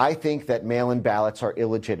 "I think that mail-in ballots are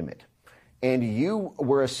illegitimate." And you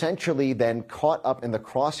were essentially then caught up in the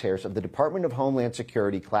crosshairs of the Department of Homeland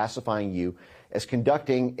Security classifying you as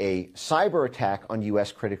conducting a cyber attack on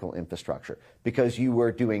U.S. critical infrastructure because you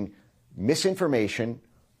were doing misinformation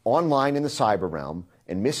online in the cyber realm,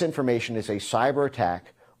 and misinformation is a cyber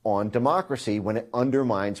attack on democracy when it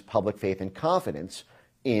undermines public faith and confidence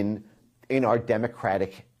in our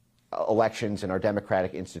democratic elections and our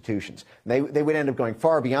democratic institutions. They would end up going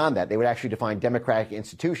far beyond that. They would actually define democratic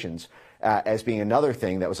institutions as being another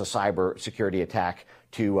thing that was a cyber security attack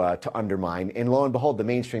to undermine. And lo and behold, the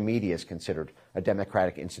mainstream media is considered a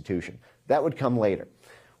democratic institution. That would come later.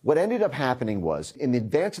 What ended up happening was, in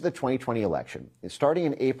advance of the 2020 election, starting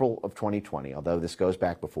in April of 2020, although this goes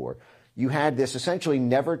back before, you had this essentially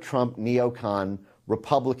never-Trump neocon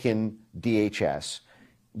Republican DHS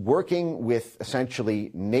working with essentially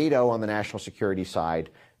NATO on the national security side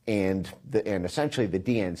and essentially the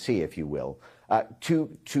DNC, if you will,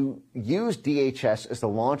 to use DHS as the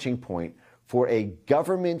launching point for a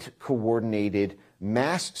government-coordinated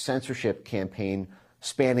mass censorship campaign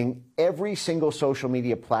spanning every single social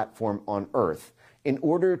media platform on Earth in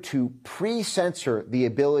order to pre-censor the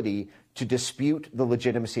ability to dispute the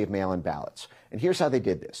legitimacy of mail-in ballots. And here's how they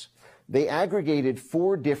did this. They aggregated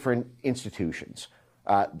 4 different institutions,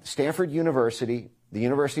 Stanford University, the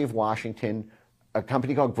University of Washington, a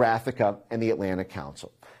company called Graphica, and the Atlantic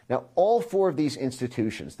Council. Now, all 4 of these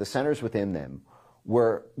institutions, the centers within them,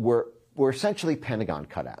 were essentially Pentagon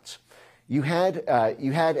cutouts. You had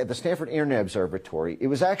at the Stanford Internet Observatory, it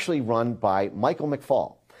was actually run by Michael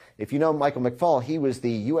McFaul. If you know Michael McFaul, he was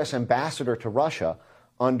the U.S. ambassador to Russia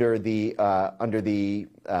under the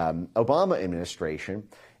Obama administration,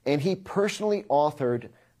 and he personally authored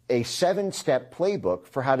a 7-step playbook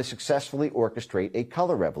for how to successfully orchestrate a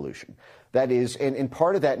color revolution. That is, and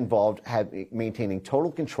part of that involved maintaining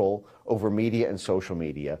total control over media and social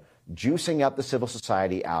media, juicing up the civil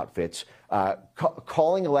society outfits,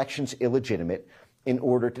 calling elections illegitimate in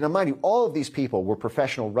order to, now mind you, all of these people were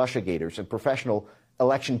professional Russiagators and professional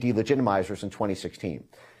election delegitimizers in 2016.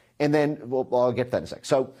 And then, well, I'll get to that in a sec.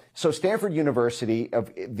 So Stanford University,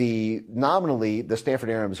 nominally the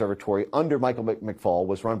Stanford Area Observatory under Michael McFaul,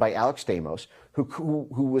 was run by Alex Stamos, who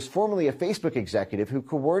was formerly a Facebook executive who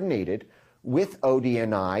coordinated with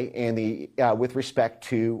ODNI and with respect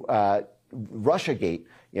to Russiagate,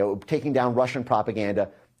 taking down Russian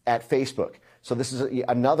propaganda at Facebook. So this is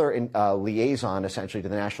another liaison, essentially, to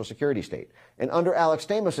the national security state. And under Alex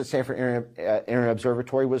Stamos at Stanford Area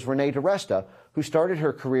Observatory was Renee DiResta, who started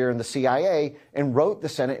her career in the CIA and wrote the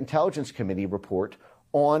Senate Intelligence Committee report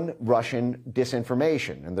on Russian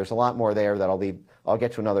disinformation. And there's a lot more there that I'll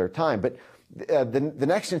get to another time. But the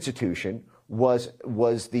next institution was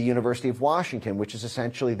the University of Washington, which is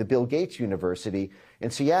essentially the Bill Gates University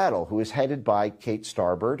in Seattle, who is headed by Kate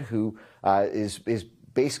Starbird, who is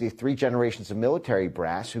basically 3 generations of military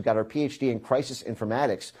brass, who got her PhD in crisis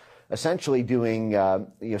informatics, essentially doing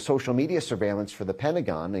social media surveillance for the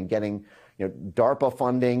Pentagon and getting DARPA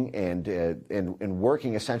funding and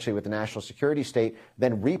working essentially with the national security state,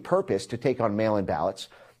 then repurposed to take on mail-in ballots.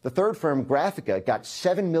 The third firm, Graphica, got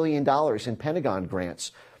 $7 million in Pentagon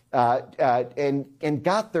grants and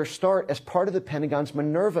got their start as part of the Pentagon's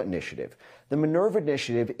Minerva Initiative. The Minerva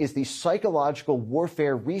Initiative is the psychological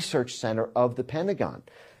warfare research center of the Pentagon.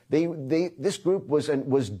 This group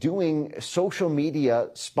was doing social media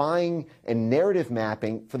spying and narrative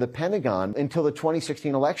mapping for the Pentagon until the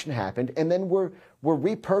 2016 election happened, and then were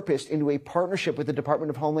repurposed into a partnership with the Department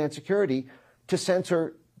of Homeland Security to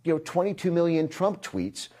censor 22 million Trump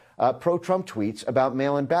tweets, pro-Trump tweets about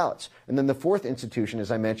mail-in ballots. And then the fourth institution,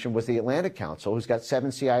 as I mentioned, was the Atlantic Council, who's got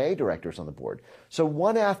 7 CIA directors on the board. So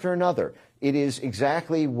one after another, it is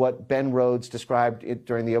exactly what Ben Rhodes described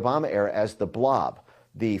during the Obama era as the blob,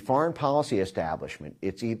 the foreign policy establishment.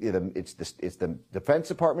 It's the Defense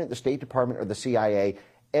Department, the State Department, or the CIA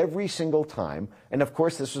every single time. And of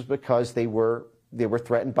course, this was because they were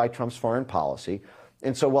threatened by Trump's foreign policy.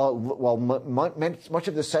 And so while much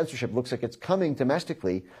of the censorship looks like it's coming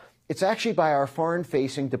domestically, it's actually by our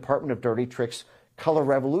foreign-facing Department of Dirty Tricks Color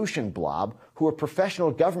Revolution blob, who are professional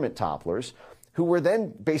government topplers, who were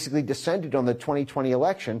then basically descended on the 2020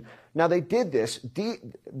 election. Now, they did this.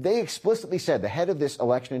 They explicitly said, the head of this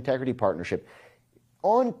election integrity partnership,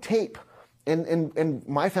 on tape, and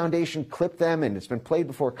my foundation clipped them, and it's been played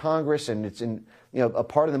before Congress, and it's in a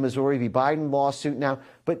part of the Missouri v. Biden lawsuit now.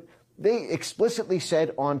 But they explicitly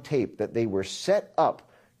said on tape that they were set up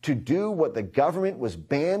to do what the government was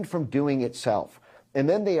banned from doing itself. And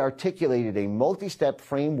then they articulated a multi-step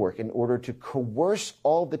framework in order to coerce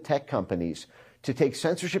all the tech companies to take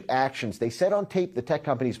censorship actions they said on tape the tech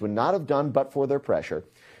companies would not have done but for their pressure,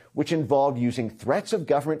 which involved using threats of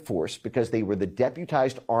government force because they were the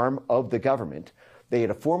deputized arm of the government. They had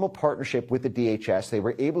a formal partnership with the DHS. They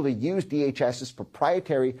were able to use DHS's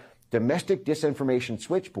proprietary domestic disinformation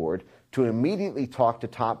switchboard to immediately talk to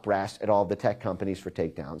top brass at all the tech companies for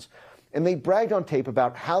takedowns. And they bragged on tape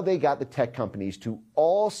about how they got the tech companies to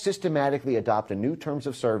all systematically adopt a new terms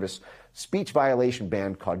of service speech violation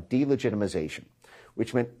ban called delegitimization,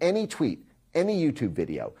 which meant any tweet, any YouTube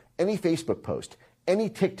video, any Facebook post, any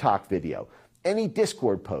TikTok video, any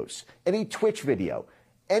Discord post, any Twitch video,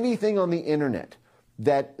 anything on the internet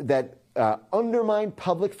that undermined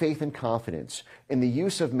public faith and confidence in the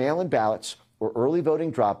use of mail-in ballots or early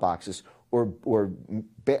voting drop boxes or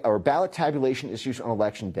ballot tabulation issues on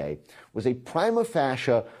Election Day was a prima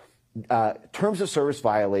facie terms of service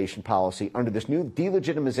violation policy under this new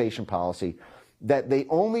delegitimization policy that they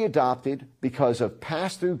only adopted because of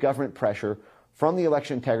pass-through government pressure from the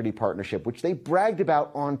Election Integrity Partnership, which they bragged about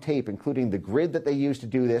on tape, including the grid that they used to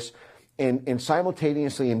do this, and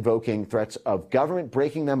simultaneously invoking threats of government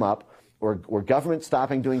breaking them up or government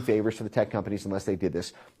stopping doing favors for the tech companies unless they did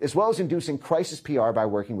this, as well as inducing crisis PR by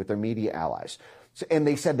working with their media allies. So, and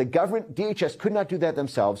they said the government, DHS, could not do that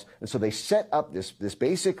themselves, and so they set up this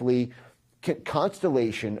basically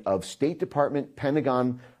constellation of State Department,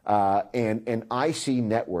 Pentagon, and IC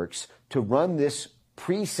networks to run this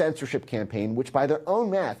pre-censorship campaign, which by their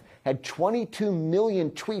own math had 22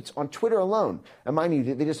 million tweets on Twitter alone. And mind you,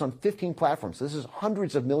 they did this on 15 platforms. So this is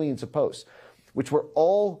hundreds of millions of posts, which were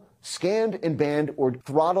all scanned and banned or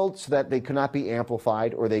throttled so that they could not be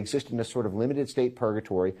amplified, or they existed in a sort of limited state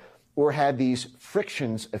purgatory, or had these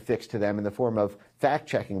frictions affixed to them in the form of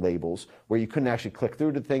fact-checking labels where you couldn't actually click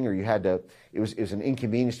through the thing, or you had to, it was an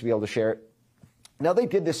inconvenience to be able to share it. Now, they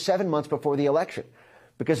did this 7 months before the election,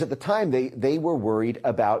 because at the time they were worried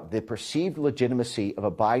about the perceived legitimacy of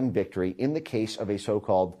a Biden victory in the case of a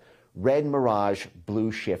so-called red mirage,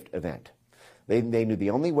 blue shift event. They knew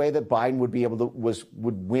the only way that Biden would be able to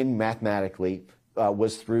would win mathematically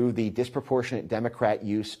was through the disproportionate Democrat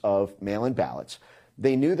use of mail-in ballots.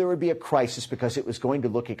 They knew there would be a crisis because it was going to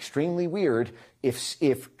look extremely weird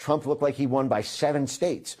if Trump looked like he won by 7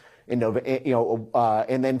 states in November,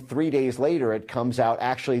 and then 3 days later it comes out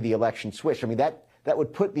actually the election switched. I mean, that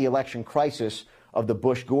would put the election crisis of the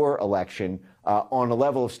Bush-Gore election on a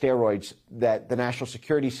level of steroids that the national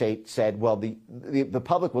security said, well, the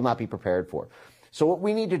public will not be prepared for. So what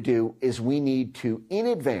we need to do is we need to, in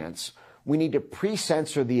advance, we need to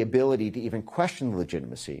pre-censor the ability to even question the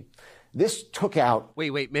legitimacy. This took out.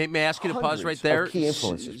 Wait. May I ask you to pause right there? Key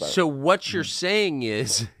influences. So what you're saying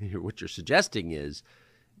is, what you're suggesting is,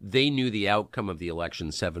 they knew the outcome of the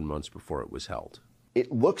election 7 months before it was held.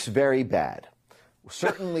 It looks very bad.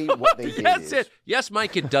 Certainly, what they did Yes,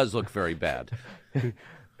 Mike, it does look very bad. And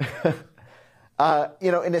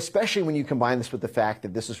especially when you combine this with the fact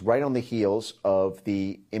that this is right on the heels of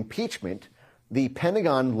the impeachment, the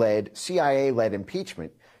Pentagon-led, CIA-led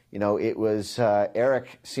impeachment. It was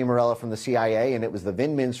Eric Cimarella from the CIA and it was the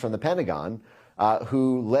Vindmans from the Pentagon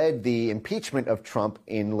who led the impeachment of Trump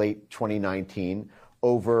in late 2019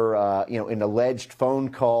 over, an alleged phone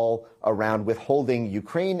call around withholding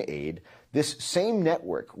Ukraine aid. This same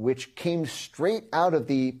network, which came straight out of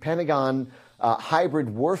the Pentagon hybrid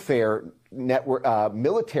warfare network,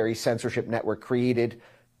 military censorship network created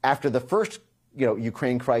after the first,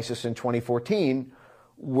 Ukraine crisis in 2014,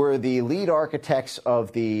 were the lead architects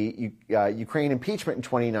of the Ukraine impeachment in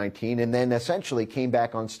 2019, and then essentially came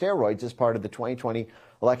back on steroids as part of the 2020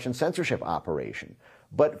 election censorship operation.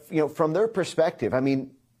 But, from their perspective, I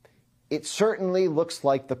mean, it certainly looks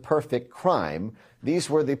like the perfect crime. These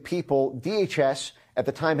were the people. DHS at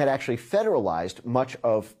the time had actually federalized much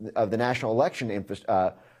of the National Election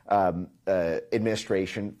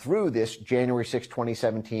Administration through this January 6,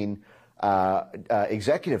 2017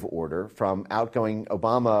 executive order from outgoing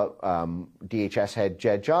Obama DHS head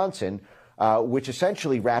Jed Johnson, which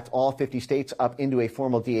essentially wrapped all 50 states up into a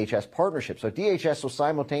formal DHS partnership. So DHS was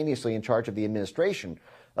simultaneously in charge of the administration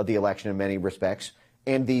of the election in many respects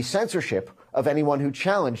and the censorship of anyone who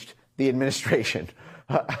challenged the administration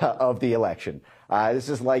of the election. This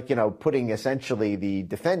is like, putting essentially the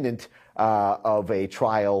defendant of a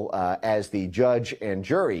trial as the judge and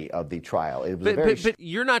jury of the trial. It was but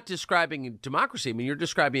you're not describing democracy. I mean, you're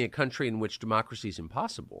describing a country in which democracy is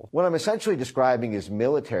impossible. What I'm essentially describing is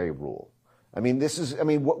military rule.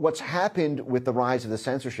 What's happened with the rise of the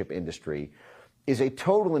censorship industry is a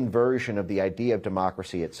total inversion of the idea of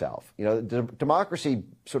democracy itself. Democracy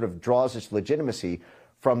sort of draws its legitimacy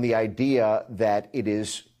from the idea that it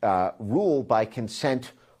is ruled by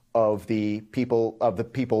consent of the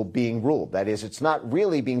people being ruled. That is, it's not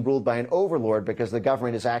really being ruled by an overlord because the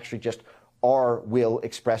government is actually just our will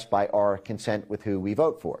expressed by our consent with who we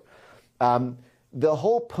vote for. The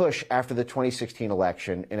whole push after the 2016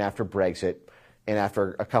 election and after Brexit and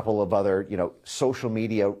after a couple of other, social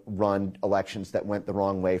media run elections that went the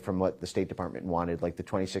wrong way from what the State Department wanted, like the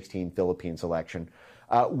 2016 Philippines election,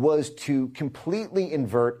 was to completely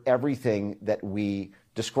invert everything that we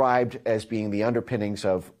described as being the underpinnings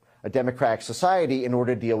of a democratic society in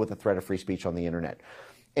order to deal with the threat of free speech on the internet.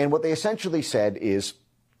 And what they essentially said is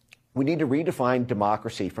we need to redefine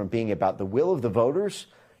democracy from being about the will of the voters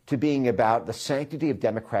to being about the sanctity of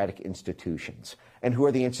democratic institutions. And who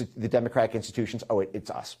are the democratic institutions? Oh, it's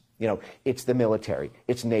us. It's the military.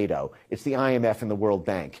 It's NATO. It's the IMF and the World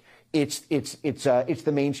Bank. It's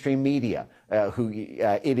the mainstream media.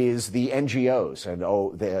 It is the NGOs. And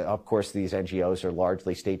of course, these NGOs are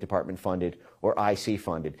largely State Department funded or IC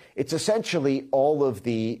funded. It's essentially all of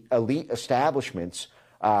the elite establishments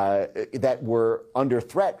that were under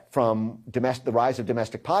threat from the rise of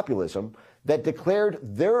domestic populism that declared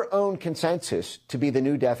their own consensus to be the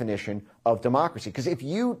new definition of democracy. Because if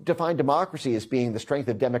you define democracy as being the strength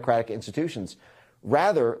of democratic institutions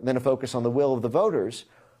rather than a focus on the will of the voters,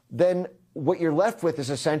 then what you're left with is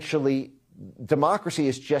essentially democracy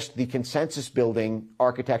is just the consensus building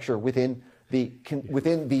architecture within the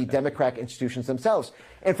democratic institutions themselves.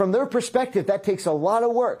 And from their perspective, that takes a lot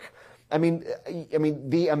of work. I mean,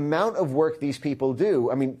 the amount of work these people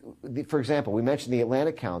do. For example, we mentioned the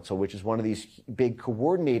Atlantic Council, which is one of these big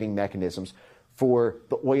coordinating mechanisms for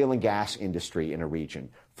the oil and gas industry in a region,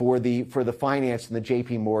 for the finance and the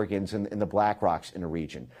J.P. Morgans and the BlackRocks in a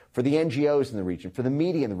region, for the NGOs in the region, for the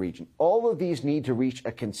media in the region. All of these need to reach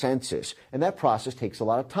a consensus, and that process takes a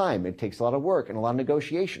lot of time. It takes a lot of work and a lot of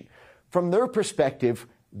negotiation. From their perspective,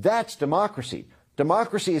 that's democracy.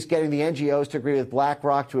 Democracy is getting the NGOs to agree with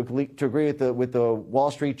BlackRock, to agree with the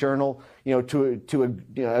Wall Street Journal, to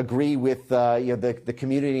agree with the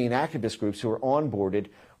community and activist groups who are onboarded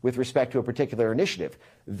with respect to a particular initiative.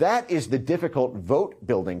 That is the difficult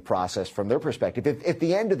vote-building process from their perspective. If at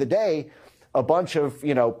the end of the day, a bunch of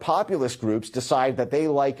populist groups decide that they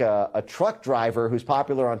like a truck driver who's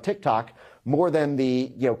popular on TikTok more than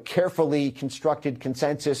the carefully constructed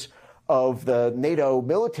consensus of the NATO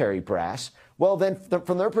military brass, well, then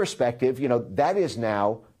from their perspective, that is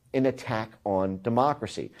now an attack on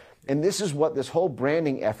democracy. And this is what this whole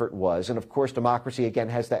branding effort was. And of course, democracy, again,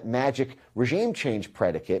 has that magic regime change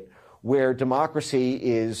predicate where democracy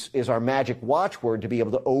is our magic watchword to be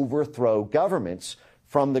able to overthrow governments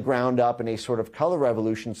from the ground up in a sort of color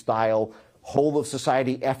revolution style whole of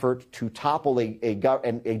society effort to topple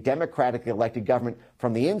a democratically elected government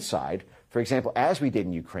from the inside. For example, as we did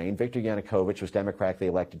in Ukraine, Viktor Yanukovych was democratically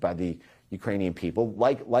elected by the Ukrainian people,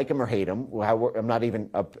 like him or hate him. I'm not even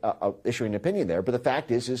issuing an opinion there, but the fact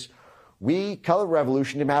is we color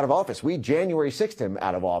revolutioned him out of office. We January 6th him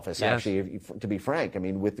out of office, yes. Actually, to be frank. I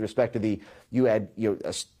mean, with respect to you had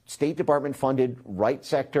a State Department funded right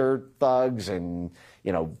sector thugs and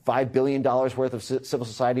 $5 billion worth of civil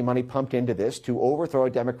society money pumped into this to overthrow a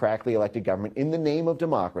democratically elected government in the name of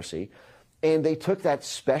democracy. And they took that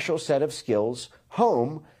special set of skills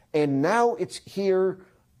home, and now it's here,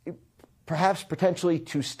 perhaps potentially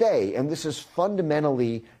to stay. And this has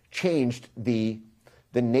fundamentally changed the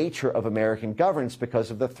nature of American governance because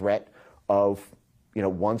of the threat of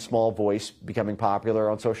one small voice becoming popular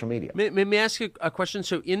on social media. May I ask you a question?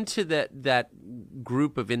 So into that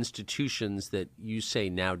group of institutions that you say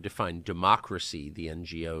now define democracy, the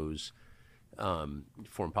NGOs,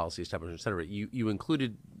 foreign policy establishment, et cetera, you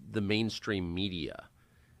included the mainstream media.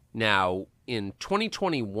 Now, in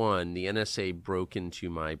 2021, the NSA broke into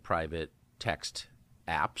my private text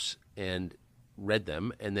apps and read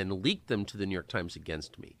them and then leaked them to the New York Times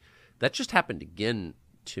against me. That just happened again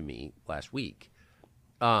to me last week.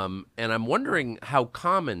 And I'm wondering how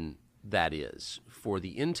common that is for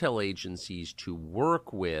the intel agencies to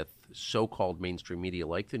work with so-called mainstream media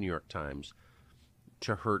like the New York Times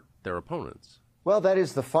to hurt their opponents. Well, that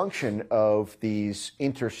is the function of these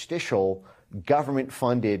interstitial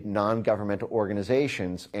government-funded non-governmental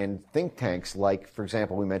organizations and think tanks like, for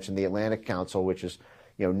example, we mentioned the Atlantic Council, which is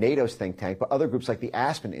NATO's think tank, but other groups like the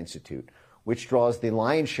Aspen Institute, which draws the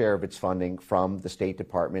lion's share of its funding from the State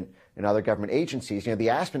Department and other government agencies. The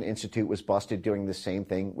Aspen Institute was busted doing the same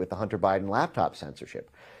thing with the Hunter Biden laptop censorship.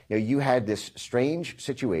 You had this strange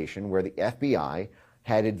situation where the FBI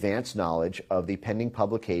had advanced knowledge of the pending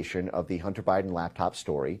publication of the Hunter Biden laptop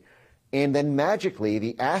story, and then magically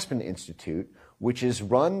the Aspen Institute, which is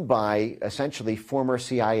run by essentially former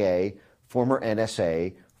CIA, former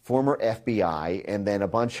NSA, former FBI, and then a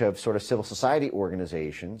bunch of sort of civil society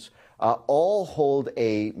organizations, all hold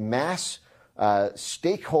a mass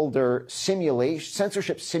stakeholder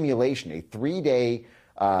censorship simulation, a 3-day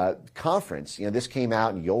conference. This came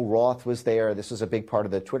out, and Yoel Roth was there. This is a big part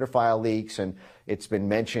of the Twitter file leaks, and it's been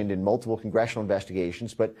mentioned in multiple congressional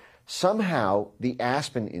investigations. But somehow the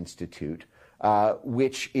Aspen Institute,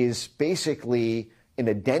 which is basically an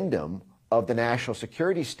addendum of the national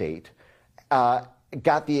security state,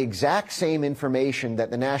 got the exact same information that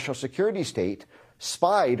the national security state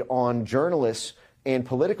spied on journalists and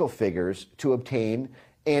political figures to obtain,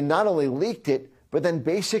 and not only leaked it, but then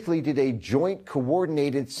basically did a joint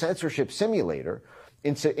coordinated censorship simulator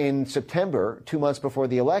in September, 2 months before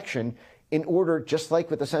the election, in order, just like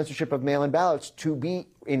with the censorship of mail-in ballots, to be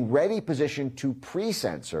in ready position to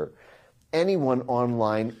pre-censor anyone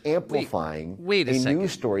online amplifying a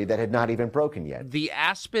news story that had not even broken yet. The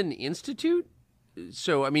Aspen Institute?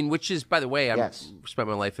 So, which is, by the way, I've spent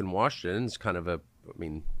my life in Washington. It's kind of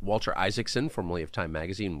Walter Isaacson, formerly of Time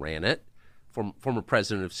Magazine, ran it, former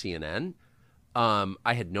president of CNN.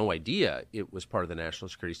 I had no idea it was part of the national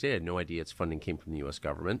security state. I had no idea its funding came from the U.S.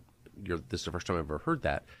 government. This is the first time I've ever heard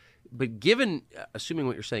that. But assuming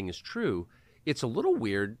what you're saying is true, it's a little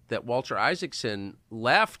weird that Walter Isaacson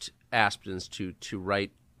left Aspen Institute to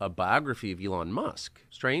write a biography of Elon Musk.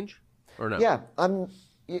 Strange, or no? Yeah, I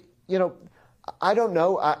don't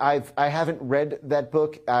know. I haven't read that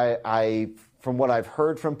book. From what I've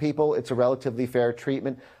heard from people, it's a relatively fair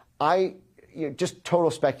treatment. Just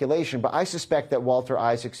total speculation, but I suspect that Walter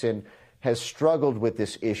Isaacson has struggled with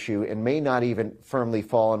this issue and may not even firmly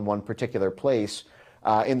fall in one particular place,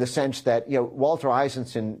 in the sense that Walter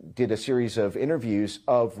Isaacson did a series of interviews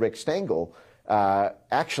of Rick Stengel,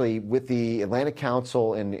 actually with the Atlantic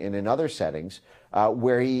Council and in other settings,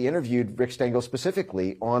 where he interviewed Rick Stengel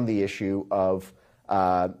specifically on the issue of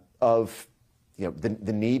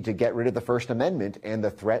the need to get rid of the First Amendment and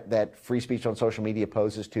the threat that free speech on social media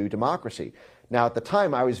poses to democracy. Now, at the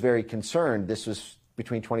time, I was very concerned. This was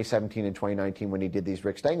between 2017 and 2019 when he did these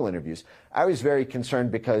Rick Stengel interviews. I was very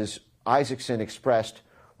concerned because Isaacson expressed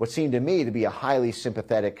what seemed to me to be a highly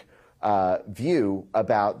sympathetic view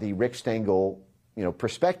about the Rick Stengel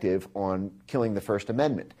perspective on killing the First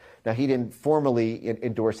Amendment. Now, he didn't formally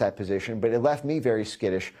endorse that position, but it left me very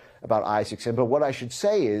skittish about Isaacson. But what I should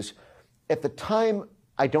say is, at the time,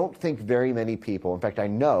 I don't think very many people, in fact, I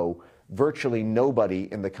know virtually nobody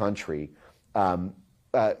in the country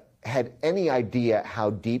had any idea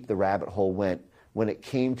how deep the rabbit hole went when it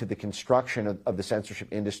came to the construction of the censorship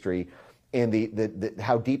industry and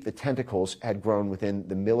how deep the tentacles had grown within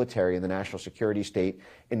the military and the national security state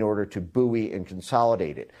in order to buoy and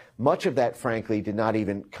consolidate it. Much of that, frankly, did not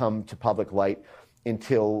even come to public light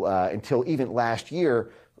until even last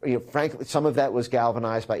year. Frankly, some of that was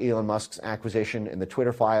galvanized by Elon Musk's acquisition and the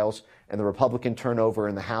Twitter files and the Republican turnover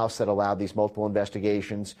in the House that allowed these multiple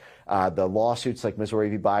investigations, the lawsuits like Missouri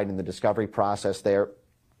v. Biden and the discovery process there.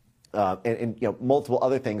 And multiple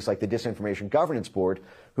other things like the Disinformation Governance Board,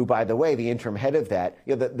 who, by the way, the interim head of that,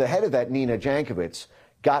 the head of that, Nina Jankowicz,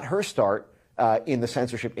 got her start in the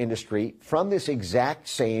censorship industry from this exact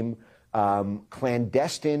same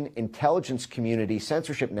clandestine intelligence community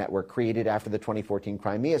censorship network created after the 2014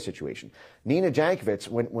 Crimea situation. Nina Jankowicz,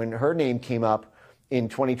 when her name came up in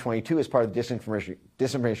 2022 as part of the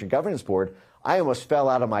Disinformation Governance Board, I almost fell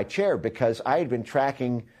out of my chair because I had been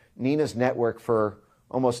tracking Nina's network for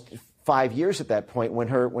almost 5 years at that point when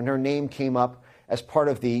her name came up as part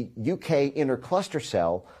of the UK inner cluster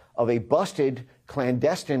cell of a busted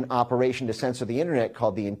clandestine operation to censor the internet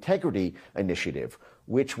called the Integrity Initiative,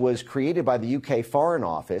 which was created by the UK Foreign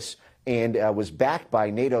Office and was backed by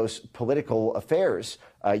NATO's political affairs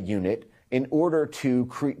unit in order to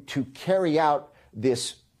carry out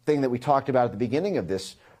this thing that we talked about at the beginning of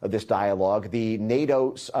this dialogue, the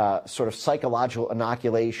NATO sort of psychological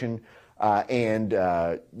inoculation and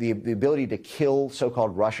the ability to kill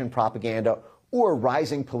so-called Russian propaganda or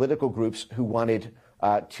rising political groups who wanted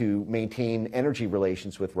to maintain energy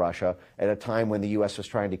relations with Russia at a time when the U.S. was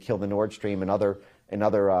trying to kill the Nord Stream and other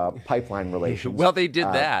pipeline relations. Well, they did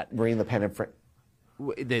that. Marine Le Pen and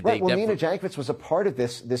Nina Jankowicz was a part of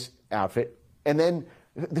this outfit, and then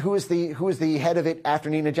who was the head of it after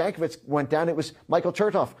Nina Jankowicz went down? It was Michael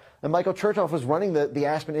Chertoff, and Michael Chertoff was running the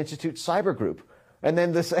Aspen Institute cyber group. And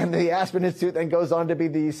then the Aspen Institute then goes on to be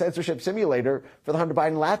the censorship simulator for the Hunter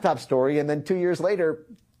Biden laptop story. And then 2 years later,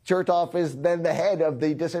 Chertoff is then the head of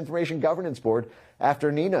the Disinformation Governance Board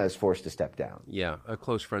after Nina is forced to step down. Yeah,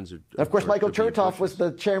 close friends. Of course, Michael Chertoff was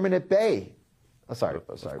the chairman at Bay. Oh, sorry.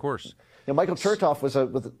 Of course. Michael Chertoff was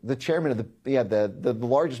the chairman of the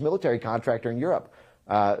largest military contractor in Europe,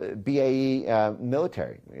 BAE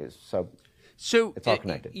Military. So it's all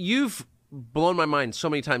connected. You've blown my mind so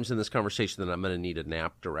many times in this conversation that I'm going to need a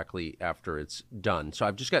nap directly after it's done. So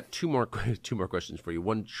I've just got two more questions for you.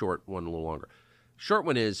 One short, one a little longer. Short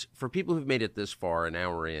one is, for people who've made it this far, an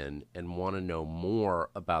hour in, and want to know more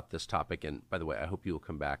about this topic, and by the way, I hope you'll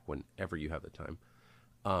come back whenever you have the time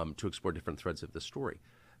to explore different threads of this story.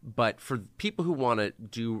 But for people who want to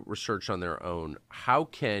do research on their own, how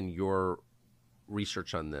can your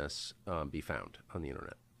research on this be found on the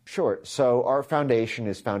internet? Sure. So our foundation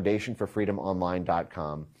is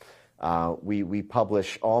foundationforfreedomonline.com. We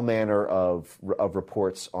publish all manner of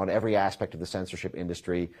reports on every aspect of the censorship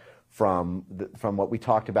industry, from what we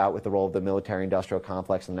talked about with the role of the military-industrial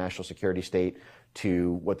complex and the national security state,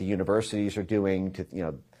 to what the universities are doing,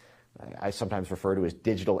 to I sometimes refer to as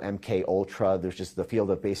digital MK Ultra. There's just the field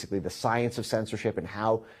of basically the science of censorship and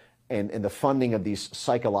how and the funding of these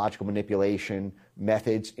psychological manipulation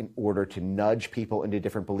methods in order to nudge people into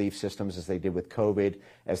different belief systems, as they did with COVID,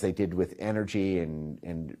 as they did with energy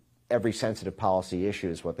and every sensitive policy issue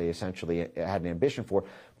is what they essentially had an ambition for.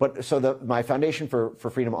 But so my foundation for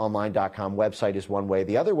freedomonline.com website is one way.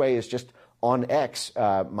 The other way is just on X.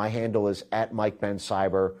 My handle is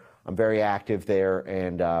 @MikeBenzCyber. I'm very active there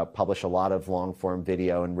and publish a lot of long-form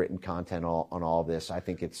video and written content on all of this. I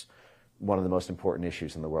think it's one of the most important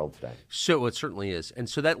issues in the world today. So it certainly is. And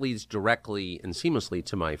so that leads directly and seamlessly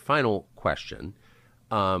to my final question,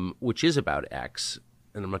 which is about X.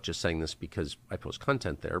 And I'm not just saying this because I post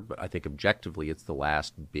content there, but I think objectively it's the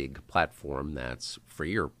last big platform that's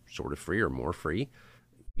free or sort of free or more free.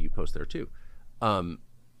 You post there too.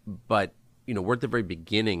 But we're at the very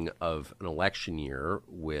beginning of an election year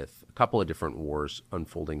with a couple of different wars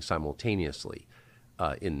unfolding simultaneously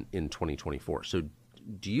in 2024. So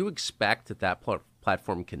do you expect that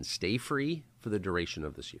platform can stay free for the duration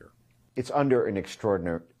of this year? it's under an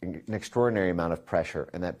extraordinary amount of pressure,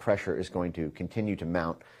 and that pressure is going to continue to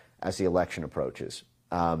mount as the election approaches.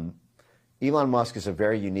 Elon Musk is a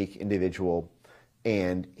very unique individual,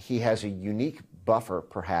 and he has a unique buffer,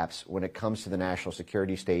 perhaps, when it comes to the national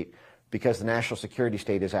security state, because the national security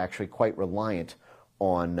state is actually quite reliant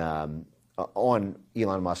on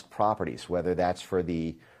Elon Musk properties, whether that's for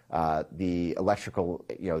the electrical,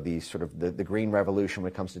 the green revolution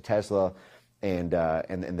when it comes to Tesla, and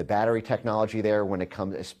the battery technology there. When it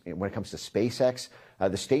comes to SpaceX,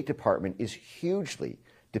 the State Department is hugely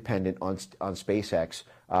dependent on SpaceX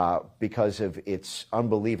because of its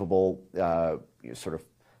unbelievable sort of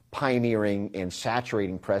pioneering and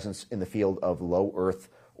saturating presence in the field of low Earth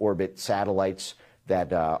orbit satellites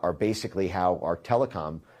that are basically how our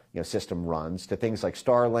telecom system runs, to things like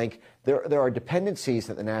Starlink. There are dependencies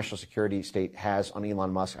that the national security state has on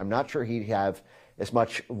Elon Musk. I'm not sure he'd have as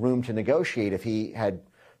much room to negotiate if he had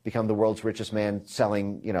become the world's richest man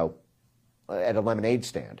selling, at a lemonade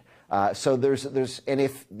stand. So and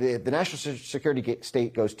if the national security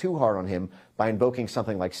state goes too hard on him by invoking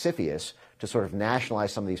something like CFIUS to sort of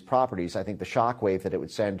nationalize some of these properties, I think the shockwave that it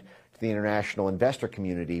would send to the international investor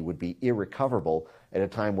community would be irrecoverable at a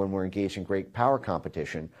time when we're engaged in great power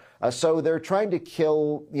competition. So they're trying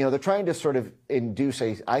to they're trying to sort of induce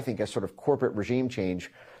a sort of corporate regime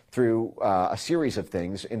change through a series of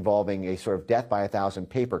things involving a sort of death by 1,000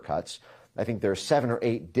 paper cuts. I think there are 7 or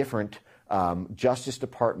 8 different Justice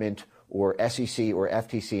Department or SEC or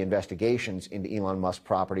FTC investigations into Elon Musk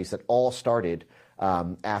properties that all started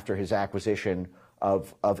after his acquisition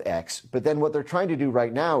of X. But then what they're trying to do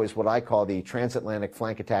right now is what I call the transatlantic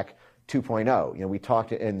flank attack 2.0. We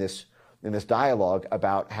talked in this dialogue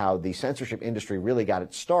about how the censorship industry really got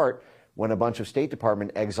its start when a bunch of State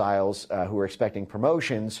Department exiles who were expecting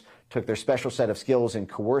promotions took their special set of skills in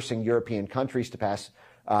coercing European countries to pass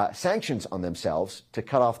sanctions on themselves, to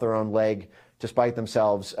cut off their own leg to spite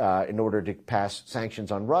themselves in order to pass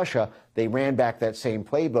sanctions on Russia. They ran back that same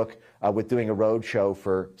playbook with doing a roadshow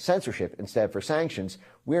for censorship instead for sanctions.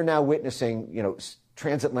 We're now witnessing,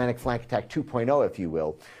 transatlantic flank attack 2.0, if you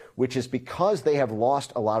will, which is because they have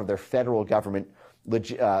lost a lot of their federal government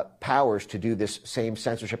powers to do this same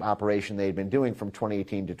censorship operation they had been doing from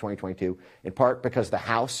 2018 to 2022, in part because the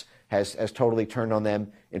House has totally turned on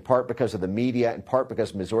them, in part because of the media, in part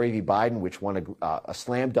because Missouri v. Biden, which won a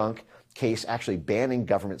slam dunk case actually banning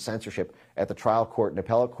government censorship at the trial court and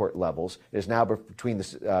appellate court levels, is now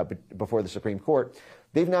before the Supreme Court.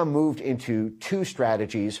 They've now moved into 2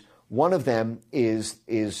 strategies. One of them is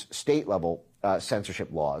state-level censorship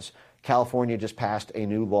laws. California just passed a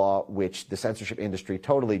new law which the censorship industry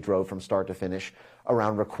totally drove from start to finish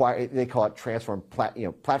around they call it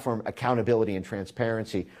platform accountability and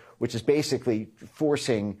transparency, which is basically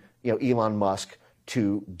forcing Elon Musk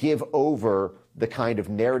to give over the kind of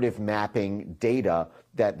narrative mapping data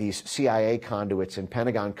that these CIA conduits and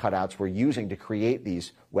Pentagon cutouts were using to create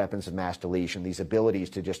these weapons of mass deletion, these abilities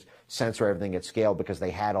to just censor everything at scale because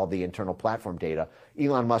they had all the internal platform data.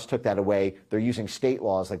 Elon Musk took that away. They're using state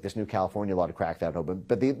laws like this new California law to crack that open.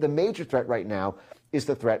 But the major threat right now is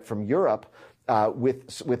the threat from Europe with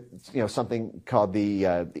something called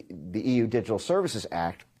the EU Digital Services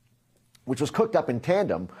Act, which was cooked up in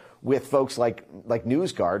tandem with folks like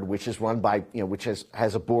NewsGuard, which is run by, which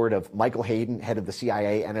has a board of Michael Hayden, head of the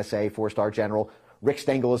CIA, NSA, 4-star general. Rick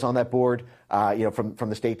Stengel is on that board, from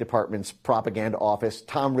the State Department's propaganda office.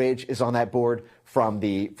 Tom Ridge is on that board from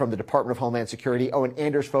the Department of Homeland Security. Oh, and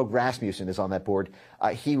Anders Fogh Rasmussen is on that board.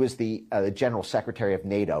 He was the General Secretary of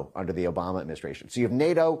NATO under the Obama administration. So you have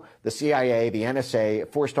NATO, the CIA, the NSA,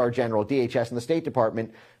 4-star general, DHS, and the State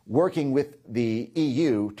Department working with the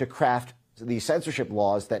EU to craft the censorship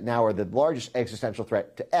laws that now are the largest existential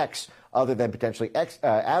threat to X, other than potentially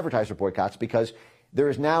advertiser boycotts, because there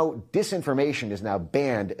is now disinformation is now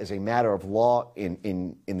banned as a matter of law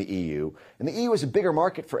in the EU. And the EU is a bigger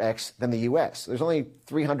market for X than the U.S. There's only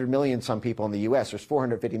 300 million some people in the U.S. There's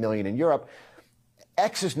 450 million in Europe.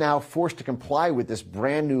 X is now forced to comply with this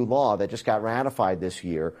brand new law that just got ratified this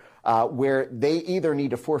year, where they either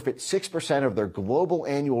need to forfeit 6% of their global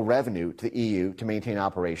annual revenue to the EU to maintain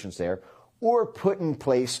operations there, or put in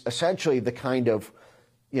place essentially the kind of,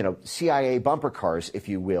 CIA bumper cars, if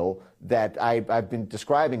you will, that I've been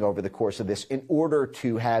describing over the course of this, in order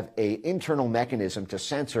to have an internal mechanism to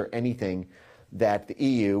censor anything that the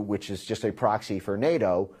EU, which is just a proxy for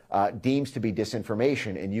NATO, deems to be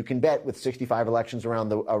disinformation. And you can bet with 65 elections around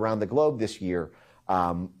the globe this year,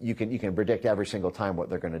 you can predict every single time what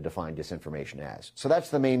they're going to define disinformation as. So that's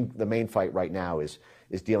the main fight right now is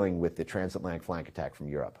dealing with the transatlantic flank attack from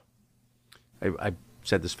Europe. I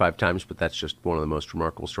said this 5 times, but that's just one of the most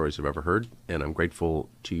remarkable stories I've ever heard, and I'm grateful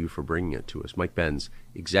to you for bringing it to us. Mike Benz,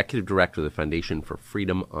 Executive Director of the Foundation for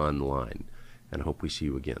Freedom Online, and I hope we see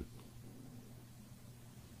you again.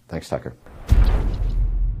 Thanks, Tucker.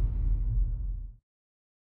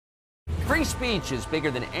 Free speech is bigger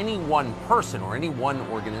than any one person or any one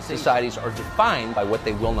organization. Societies are defined by what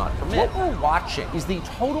they will not permit. What we're watching is the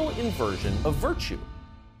total inversion of virtue.